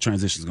feel like the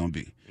transition is going to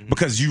be.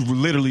 Because you've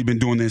literally been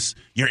doing this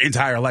your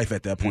entire life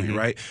at that point,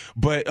 right?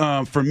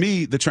 But for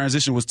me, the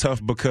transition was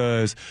tough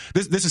because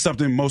this is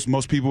something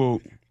most people,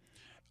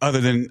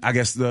 other than I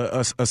guess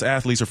us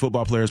athletes or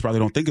football players, probably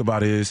don't think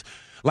about is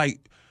like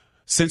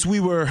since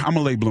I'm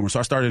a late bloomer, so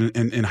I started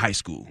in high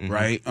school,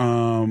 right?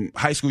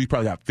 High school, you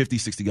probably got 50,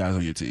 60 guys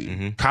on your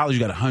team. College, you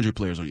got 100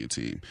 players on your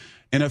team.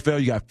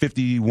 NFL, you got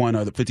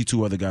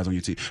 52 other guys on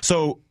your team.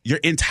 So your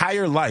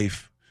entire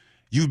life,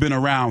 you've been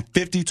around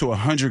 50 to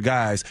 100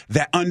 guys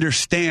that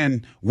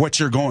understand what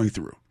you're going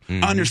through,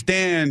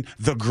 understand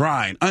the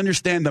grind,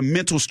 understand the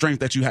mental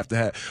strength that you have to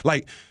have.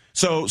 Like,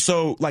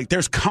 so like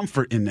there's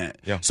comfort in that.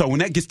 Yeah. So when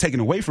that gets taken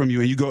away from you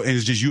and you go and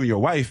it's just you and your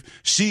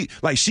wife, she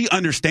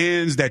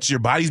understands that your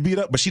body's beat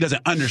up, but she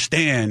doesn't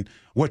understand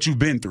what you've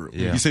been through.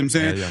 Yeah. You see what I'm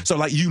saying? Yeah. So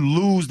like you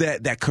lose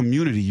that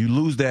community, you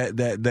lose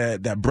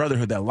that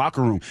brotherhood, that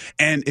locker room.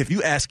 And if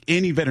you ask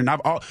any veteran,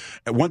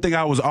 one thing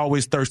I was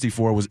always thirsty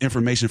for was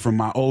information from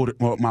my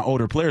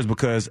older players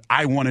because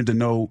I wanted to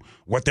know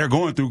what they're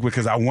going through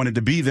because I wanted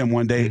to be them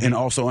one day and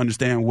also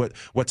understand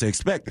what to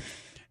expect.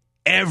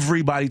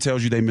 Everybody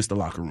tells you they miss the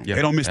locker room. Yep.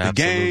 They don't miss the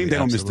game. They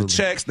don't miss the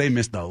checks. They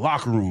miss the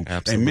locker room.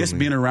 Absolutely. They miss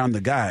being around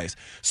the guys.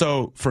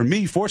 So for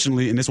me,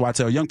 fortunately, and this is why I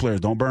tell young players,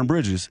 don't burn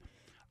bridges.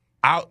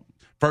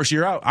 First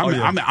year out,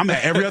 I'm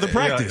at every other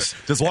practice.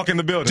 Just walk in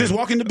the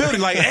building.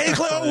 Like, hey,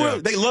 Clay,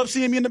 they love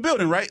seeing me in the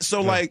building, right?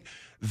 So like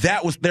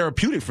that was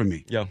therapeutic for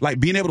me. Yeah. Like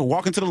being able to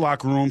walk into the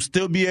locker room,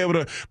 still be able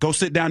to go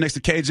sit down next to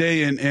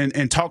KJ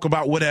and talk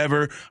about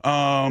whatever,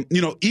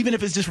 even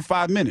if it's just for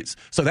 5 minutes.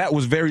 So that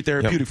was very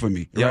therapeutic for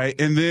me, right?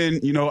 And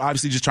then,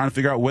 obviously just trying to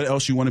figure out what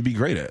else you want to be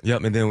great at.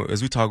 Yep. And then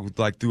as we talk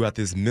like throughout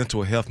this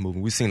mental health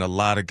movement, we've seen a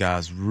lot of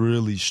guys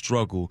really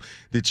struggle.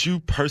 Did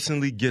you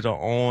personally get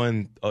your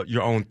own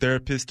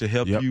therapist to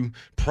help you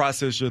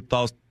process your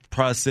thoughts,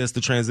 process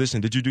the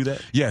transition? Did you do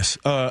that? Yes,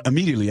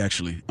 immediately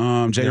actually.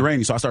 Jay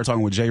Rainey. So I started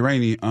talking with Jay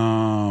Rainey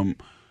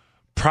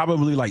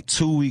probably like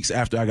 2 weeks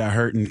after I got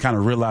hurt and kind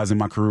of realizing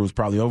my career was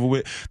probably over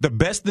with. The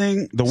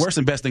worst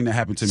and best thing that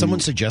happened to me.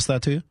 Someone suggest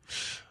that to you?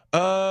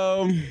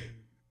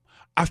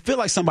 I feel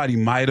like somebody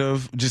might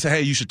have just said,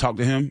 hey, you should talk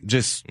to him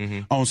just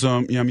on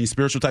some,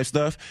 spiritual type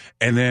stuff.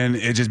 And then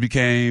it just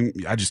became,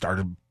 I just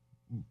started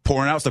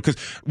pouring out stuff.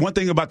 Because one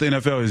thing about the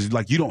NFL is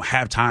like you don't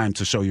have time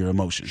to show your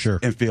emotions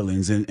and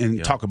feelings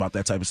and talk about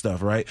that type of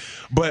stuff, right?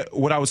 But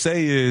what I would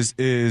say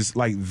is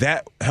like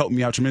that helped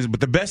me out tremendously.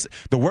 But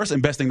the worst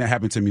and best thing that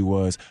happened to me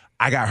was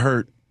I got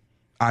hurt,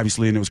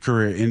 obviously, and it was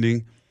career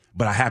ending.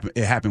 But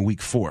it happened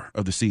week 4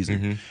 of the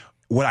season.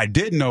 What I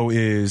did know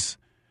is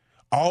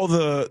all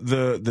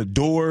the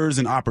doors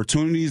and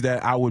opportunities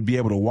that I would be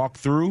able to walk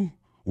through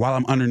while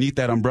I'm underneath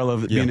that umbrella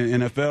of being in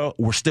the NFL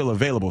were still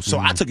available. So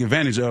I took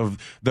advantage of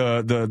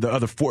the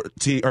other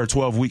 14 or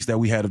 12 weeks that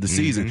we had of the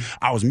season.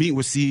 I was meeting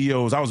with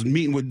CEOs. I was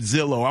meeting with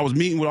Zillow. I was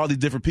meeting with all these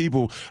different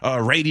people,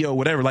 radio,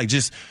 whatever, like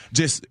just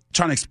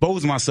trying to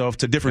expose myself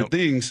to different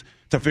things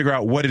to figure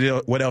out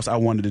what else I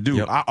wanted to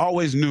do. I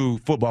always knew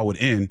football would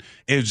end.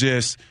 It was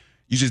just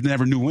you just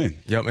never knew when.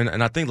 Yep,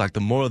 and I think like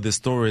the moral of this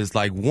story is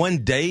like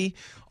one day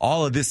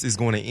all of this is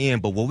going to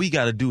end, but what we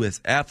got to do as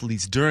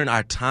athletes during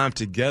our time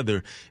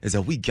together is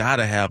that we got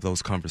to have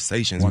those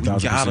conversations. 1,000%.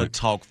 We got to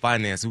talk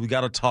finances. We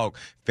got to talk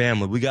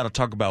family. We got to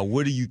talk about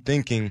what are you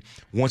thinking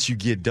once you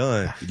get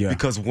done. Yeah.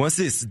 Because once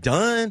it's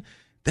done,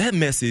 that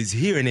mess is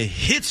here and it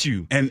hits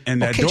you. And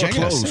that door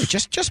closed.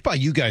 Just by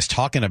you guys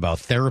talking about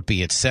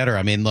therapy, et cetera.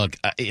 I mean, look,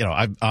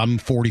 I'm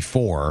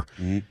 44.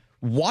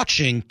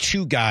 Watching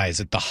two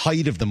guys at the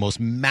height of the most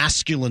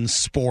masculine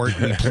sport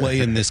we play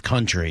in this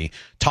country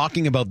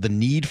talking about the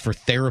need for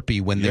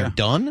therapy when they're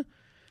done.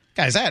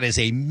 Guys, that is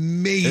a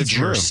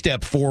major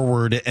step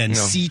forward and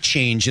sea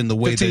change in the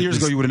way 15 years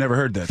ago, you would have never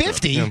heard that.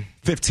 50?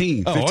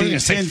 15. Oh, 15 I was going to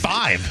say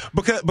 5.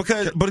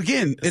 But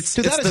again, it's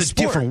that is a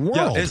different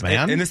world,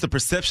 man. And it's the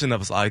perception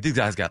of us. Like, these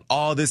guys got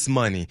all this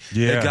money.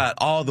 Yeah. They got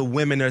all the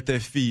women at their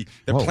feet.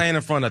 They're playing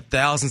in front of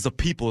thousands of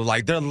people.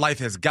 Like, their life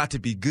has got to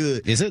be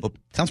good. Is it?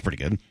 Sounds pretty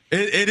good.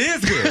 It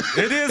is good.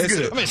 It is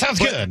good. I mean, it sounds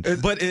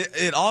good. But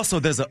it also,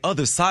 there's an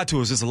other side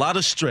to it. There's a lot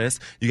of stress.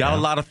 You got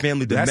a lot of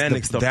family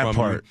demanding stuff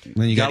from you.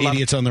 Then you got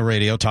idiots on the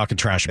radio talking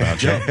trash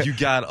about you. You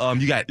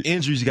got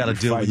injuries you got to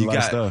deal with. You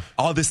got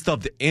all this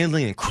stuff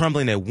ending and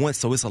crumbling at once.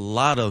 So it's a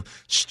lot of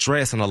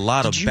stress and a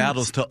lot of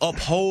battles to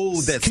uphold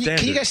that standard.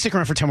 Can you guys stick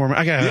around for 10 more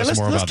minutes? I got to ask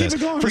more about this.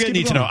 Forget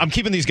need to know. I'm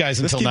keeping these guys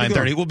until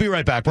 9:30. We'll be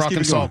right back. Brock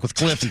and Salk with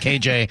Cliff and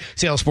KJ.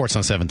 Seattle Sports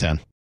on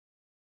 710.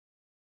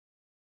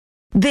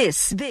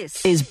 This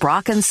is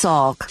Brock and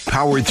Salk.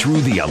 Powered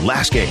through the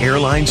Alaska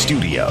Airlines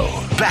studio.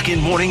 Back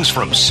in mornings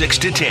from 6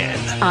 to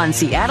 10. On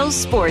Seattle's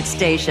sports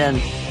station.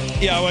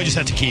 Yeah, well, I just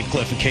had to keep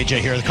Cliff and KJ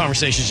here. The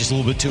conversation's just a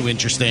little bit too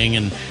interesting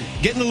and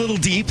getting a little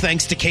deep,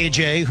 thanks to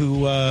KJ,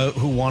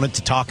 who wanted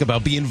to talk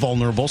about being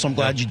vulnerable, so I'm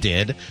glad you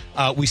did.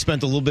 We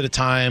spent a little bit of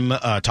time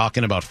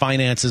talking about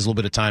finances, a little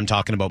bit of time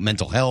talking about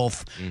mental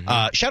health.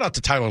 Shout out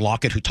to Tyler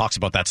Lockett, who talks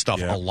about that stuff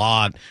a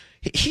lot.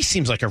 He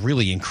seems like a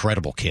really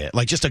incredible kid,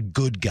 like just a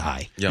good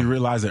guy. You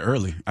realize it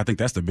early. I think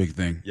that's the big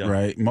thing,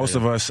 right? Most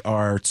of us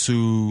are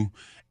too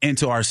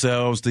into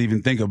ourselves to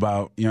even think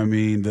about, you know what I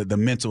mean, the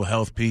mental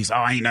health piece.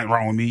 Oh, ain't nothing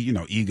wrong with me,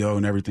 ego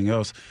and everything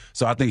else.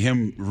 So I think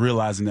him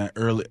realizing that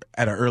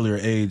at an earlier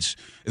age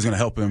is going to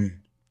help him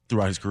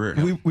throughout his career.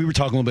 We were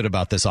talking a little bit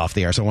about this off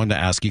the air, so I wanted to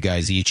ask you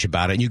guys each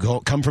about it. And you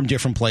come from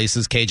different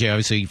places. KJ,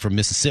 obviously from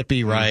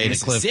Mississippi, right?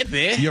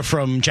 Mississippi. You're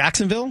from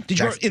Jacksonville? Did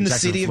you grow in the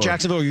city of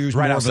Jacksonville? Or you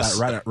right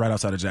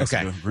outside of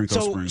Jacksonville, okay. Green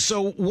Cove Springs.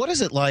 So what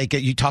is it like?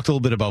 You talked a little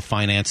bit about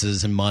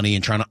finances and money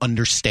and trying to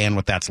understand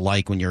what that's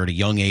like when you're at a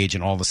young age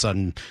and all of a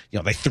sudden,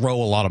 they throw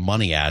a lot of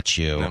money at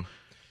you. Yeah.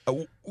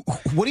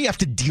 What do you have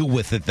to deal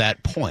with at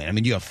that point? I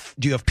mean, do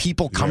you have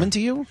people coming to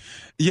you?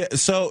 Yeah,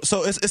 so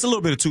it's a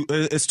little bit of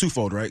it's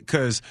twofold, right?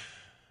 Because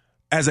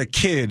as a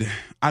kid,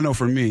 I know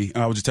for me,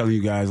 I was just telling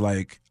you guys,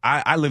 like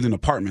I lived in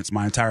apartments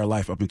my entire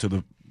life up until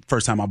the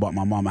first time I bought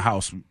my mom a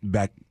house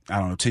back,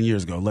 10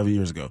 years ago, 11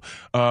 years ago.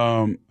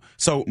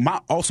 So my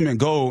ultimate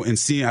goal in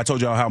seeing, I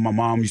told y'all how my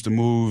mom used to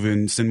move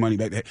and send money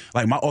back.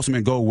 Like my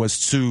ultimate goal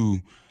was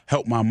to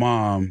help my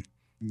mom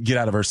get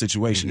out of her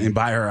situation and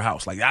buy her a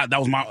house. Like that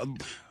was my.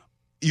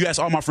 You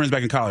ask all my friends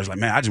back in college, like,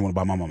 man, I just want to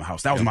buy my mom a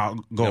house. That was my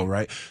goal,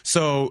 right?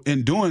 So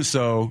in doing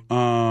so,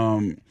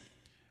 when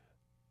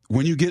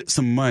you get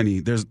some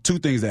money, there's two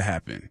things that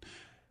happen.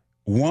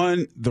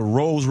 One, the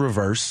roles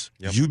reverse.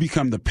 Yep. You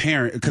become the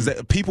parent because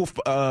people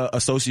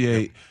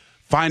associate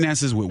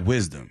finances with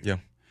wisdom. Yeah.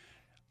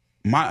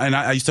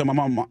 I used to tell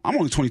my mom, I'm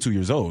only 22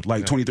 years old,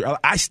 23.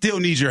 I still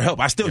need your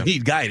help. I still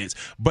need guidance.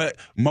 But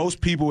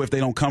most people, if they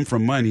don't come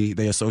from money,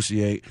 they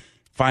associate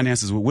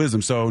finances with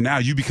wisdom. So now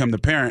you become the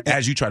parent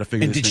as you try to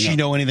figure this thing out. And did she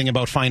know anything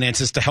about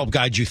finances to help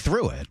guide you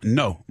through it?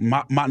 No.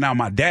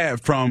 My dad,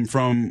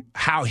 from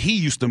how he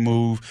used to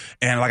move,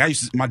 and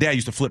my dad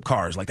used to flip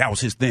cars. Like that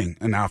was his thing.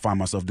 And now I find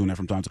myself doing that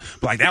from time to time.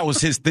 But that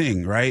was his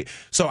thing, right?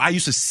 So I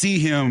used to see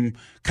him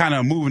kind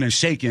of moving and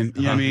shaking,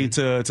 you know what I mean,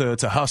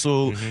 to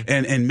hustle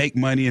and make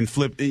money and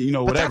flip,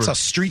 whatever. But that's a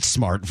street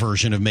smart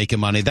version of making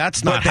money.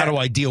 That's not how do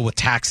I deal with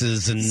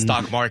taxes and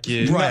stock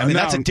market. Right.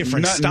 That's a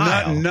different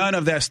style. None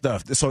of that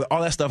stuff. So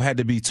all that stuff had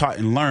to be taught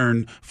and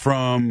learned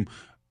from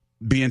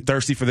being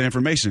thirsty for the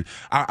information.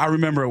 I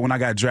remember when I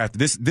got drafted.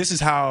 This is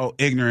how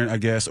ignorant, I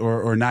guess,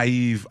 or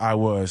naive I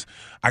was.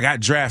 I got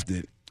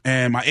drafted,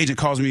 and my agent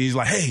calls me. He's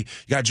like, "Hey,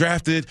 you got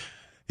drafted."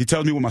 He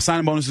tells me what my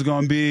signing bonus is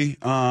going to be.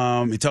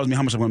 He tells me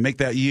how much I'm going to make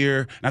that year.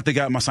 And I think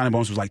my signing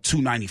bonus was like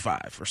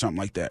 $295 or something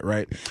like that,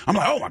 right? I'm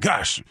like, oh my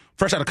gosh,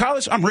 fresh out of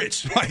college, I'm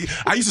rich. Like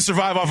I used to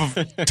survive off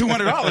of $200 a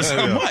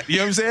month. You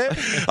know what I'm saying?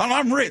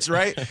 I'm rich,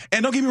 right?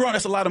 And don't get me wrong,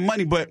 that's a lot of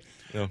money, but.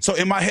 Yeah. So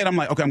in my head, I'm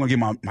like, okay, I'm going to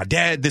give my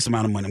dad this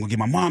amount of money. I'm going to give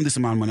my mom this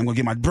amount of money. I'm going to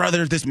give my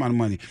brother this amount of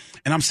money.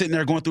 And I'm sitting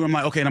there going through, I'm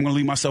like, okay, and I'm going to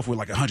leave myself with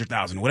like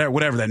 $100,000,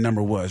 whatever that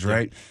number was,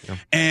 right? Yeah.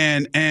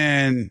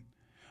 And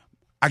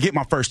I get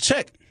my first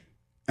check,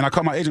 and I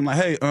call my agent, I'm like,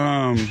 hey,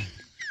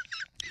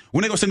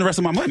 when they going to send the rest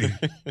of my money?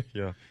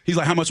 Yeah. He's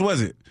like, how much was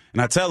it?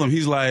 And I tell him,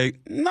 he's like,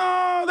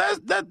 no,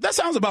 that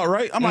sounds about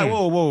right. I'm like,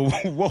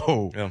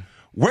 whoa. Yeah.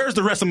 Where's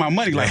the rest of my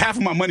money? Like half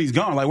of my money's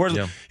gone. Like where's?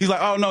 He's like,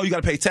 oh no, you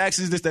got to pay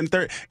taxes, this, that, and the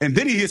third. And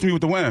then he hits me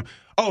with the wham.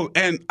 Oh,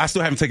 and I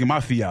still haven't taken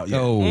my fee out yet.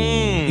 Oh,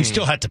 you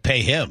still had to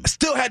pay him.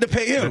 Still had to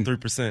pay him.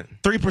 3%.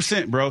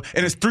 3%, bro.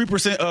 And it's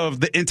 3% of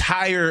the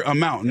entire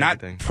amount,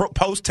 not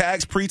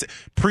post-tax,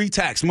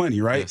 pre-tax money,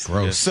 right? Yes.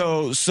 Gross. Yes.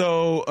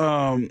 So,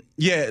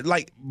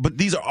 but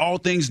these are all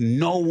things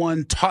no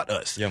one taught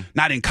us. Yeah.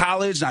 Not in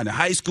college, not in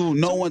high school.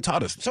 No one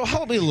taught us. So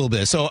help me a little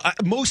bit. So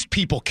most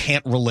people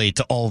can't relate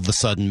to all of a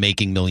sudden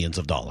making millions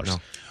of dollars. No.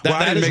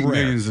 I didn't make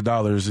millions of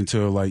dollars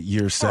until like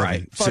year 7,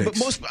 right. 6.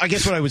 But I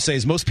guess what I would say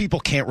is most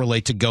people can't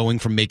relate to going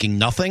from making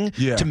nothing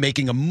to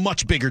making a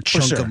much bigger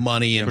chunk of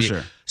money.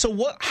 And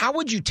So how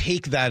would you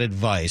take that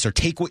advice or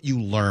take what you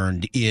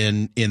learned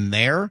in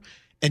there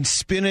and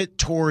spin it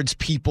towards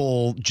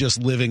people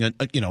just living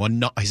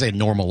I say a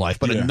normal life,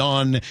 but a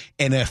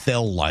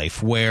non-NFL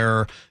life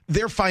where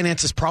their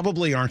finances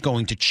probably aren't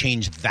going to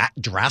change that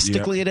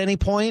drastically at any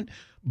point?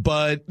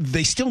 But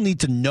they still need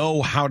to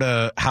know how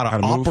to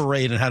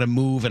operate and how to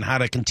move and how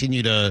to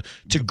continue to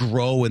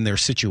grow in their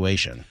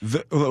situation.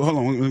 Hold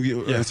on, let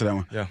me answer that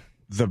one. Yeah.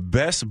 The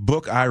best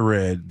book I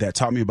read that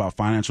taught me about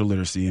financial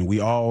literacy, and we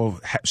all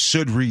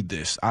should read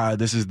this.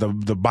 This is the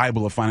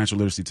Bible of financial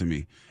literacy to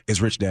me.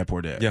 Is Rich Dad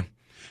Poor Dad.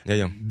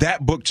 Yeah.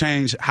 That book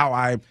changed how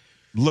I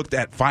looked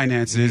at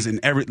finances and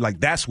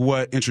that's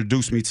what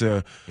introduced me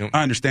to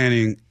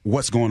understanding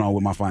what's going on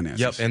with my finances.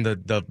 Yep, and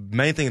the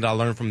main thing that I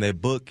learned from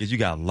that book is you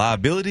got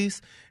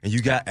liabilities and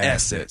you got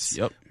assets.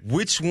 Yep.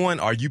 Which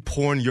one are you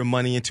pouring your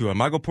money into?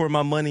 Am I going to pour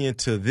my money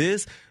into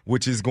this,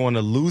 which is going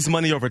to lose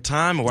money over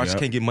time, or I just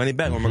can't get money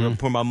back? Or am I going to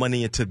pour my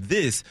money into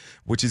this,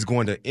 which is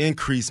going to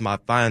increase my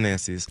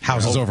finances?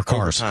 Houses over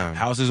cars.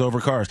 Houses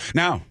over cars.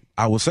 Now,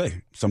 I will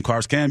say, some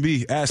cars can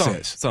be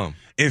assets. Some.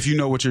 If you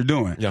know what you're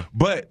doing. Yeah.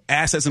 But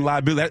assets and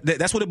liabilities,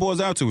 that's what it boils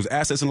down to, is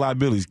assets and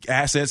liabilities.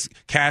 Assets,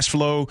 cash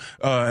flow,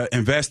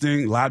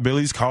 investing,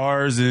 liabilities,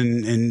 cars,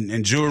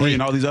 and jewelry,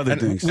 and all these other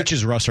things. Which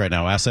is Russ right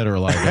now, asset or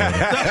liability?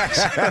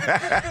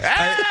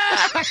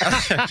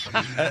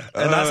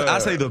 And I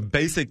say the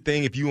basic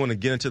thing, if you want to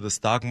get into the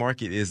stock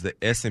market, is the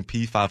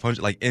S&P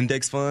 500, like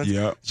index funds.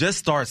 Yeah. Just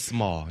start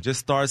small. Just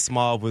start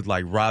small with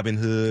like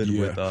Robinhood.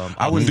 Yeah. With,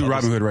 I wouldn't do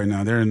Robinhood right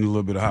now. They're in a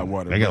little bit of hot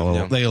water. They got a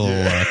little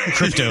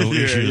crypto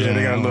issues. Yeah,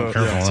 they got a little.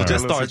 Careful. So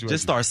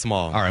just start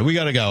small. All right, we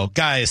got to go.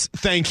 Guys,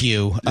 thank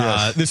you.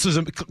 Yes. This was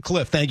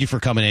Cliff, thank you for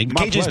coming in.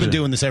 My KJ's pleasure. been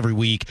doing this every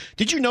week.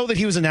 Did you know that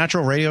he was a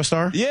natural radio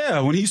star?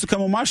 Yeah, when he used to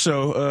come on my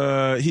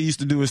show, he used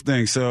to do his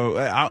thing. So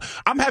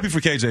I'm happy for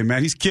KJ,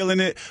 man. He's killing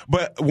it.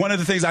 But one of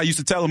the things I used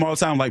to tell him all the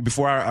time, like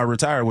before I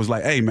retired, was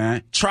like, hey,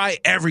 man, try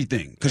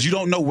everything, because you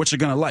don't know what you're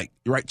going to like,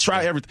 right?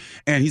 Try everything.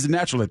 And he's a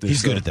natural at this.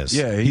 He's good at this.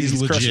 Yeah,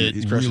 he's legit,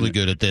 He's really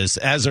good at this,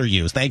 as are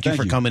you. Thank you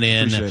for coming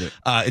in. Appreciate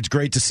it. It's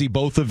great to see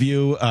both of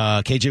you.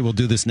 KJ will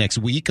do this next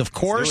week, of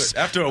course.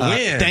 After a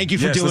win. Thank you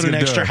for doing an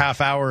extra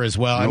half hour as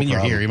well. No I mean,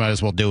 problem. you're here. You might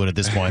as well do it at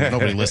this point.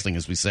 Nobody listening,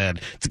 as we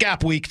said. It's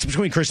Gap Week. It's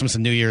between Christmas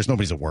and New Year's.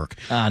 Nobody's at work.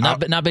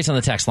 Not based on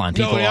the text line.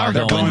 People they are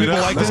they're going people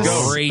like this.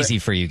 crazy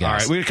for you guys. All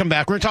right, we're going to come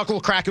back. We're going to talk a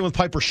little Kraken with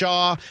Piper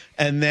Shaw,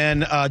 and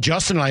then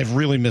Justin and I have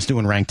really missed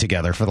doing Rank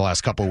together for the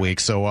last couple of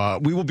weeks, so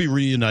we will be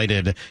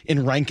reunited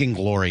in ranking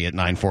glory at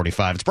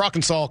 9:45. It's Brock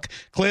and Salk,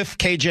 Cliff,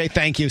 KJ,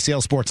 thank you.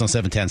 CL Sports on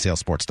 710,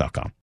 CLSports.com.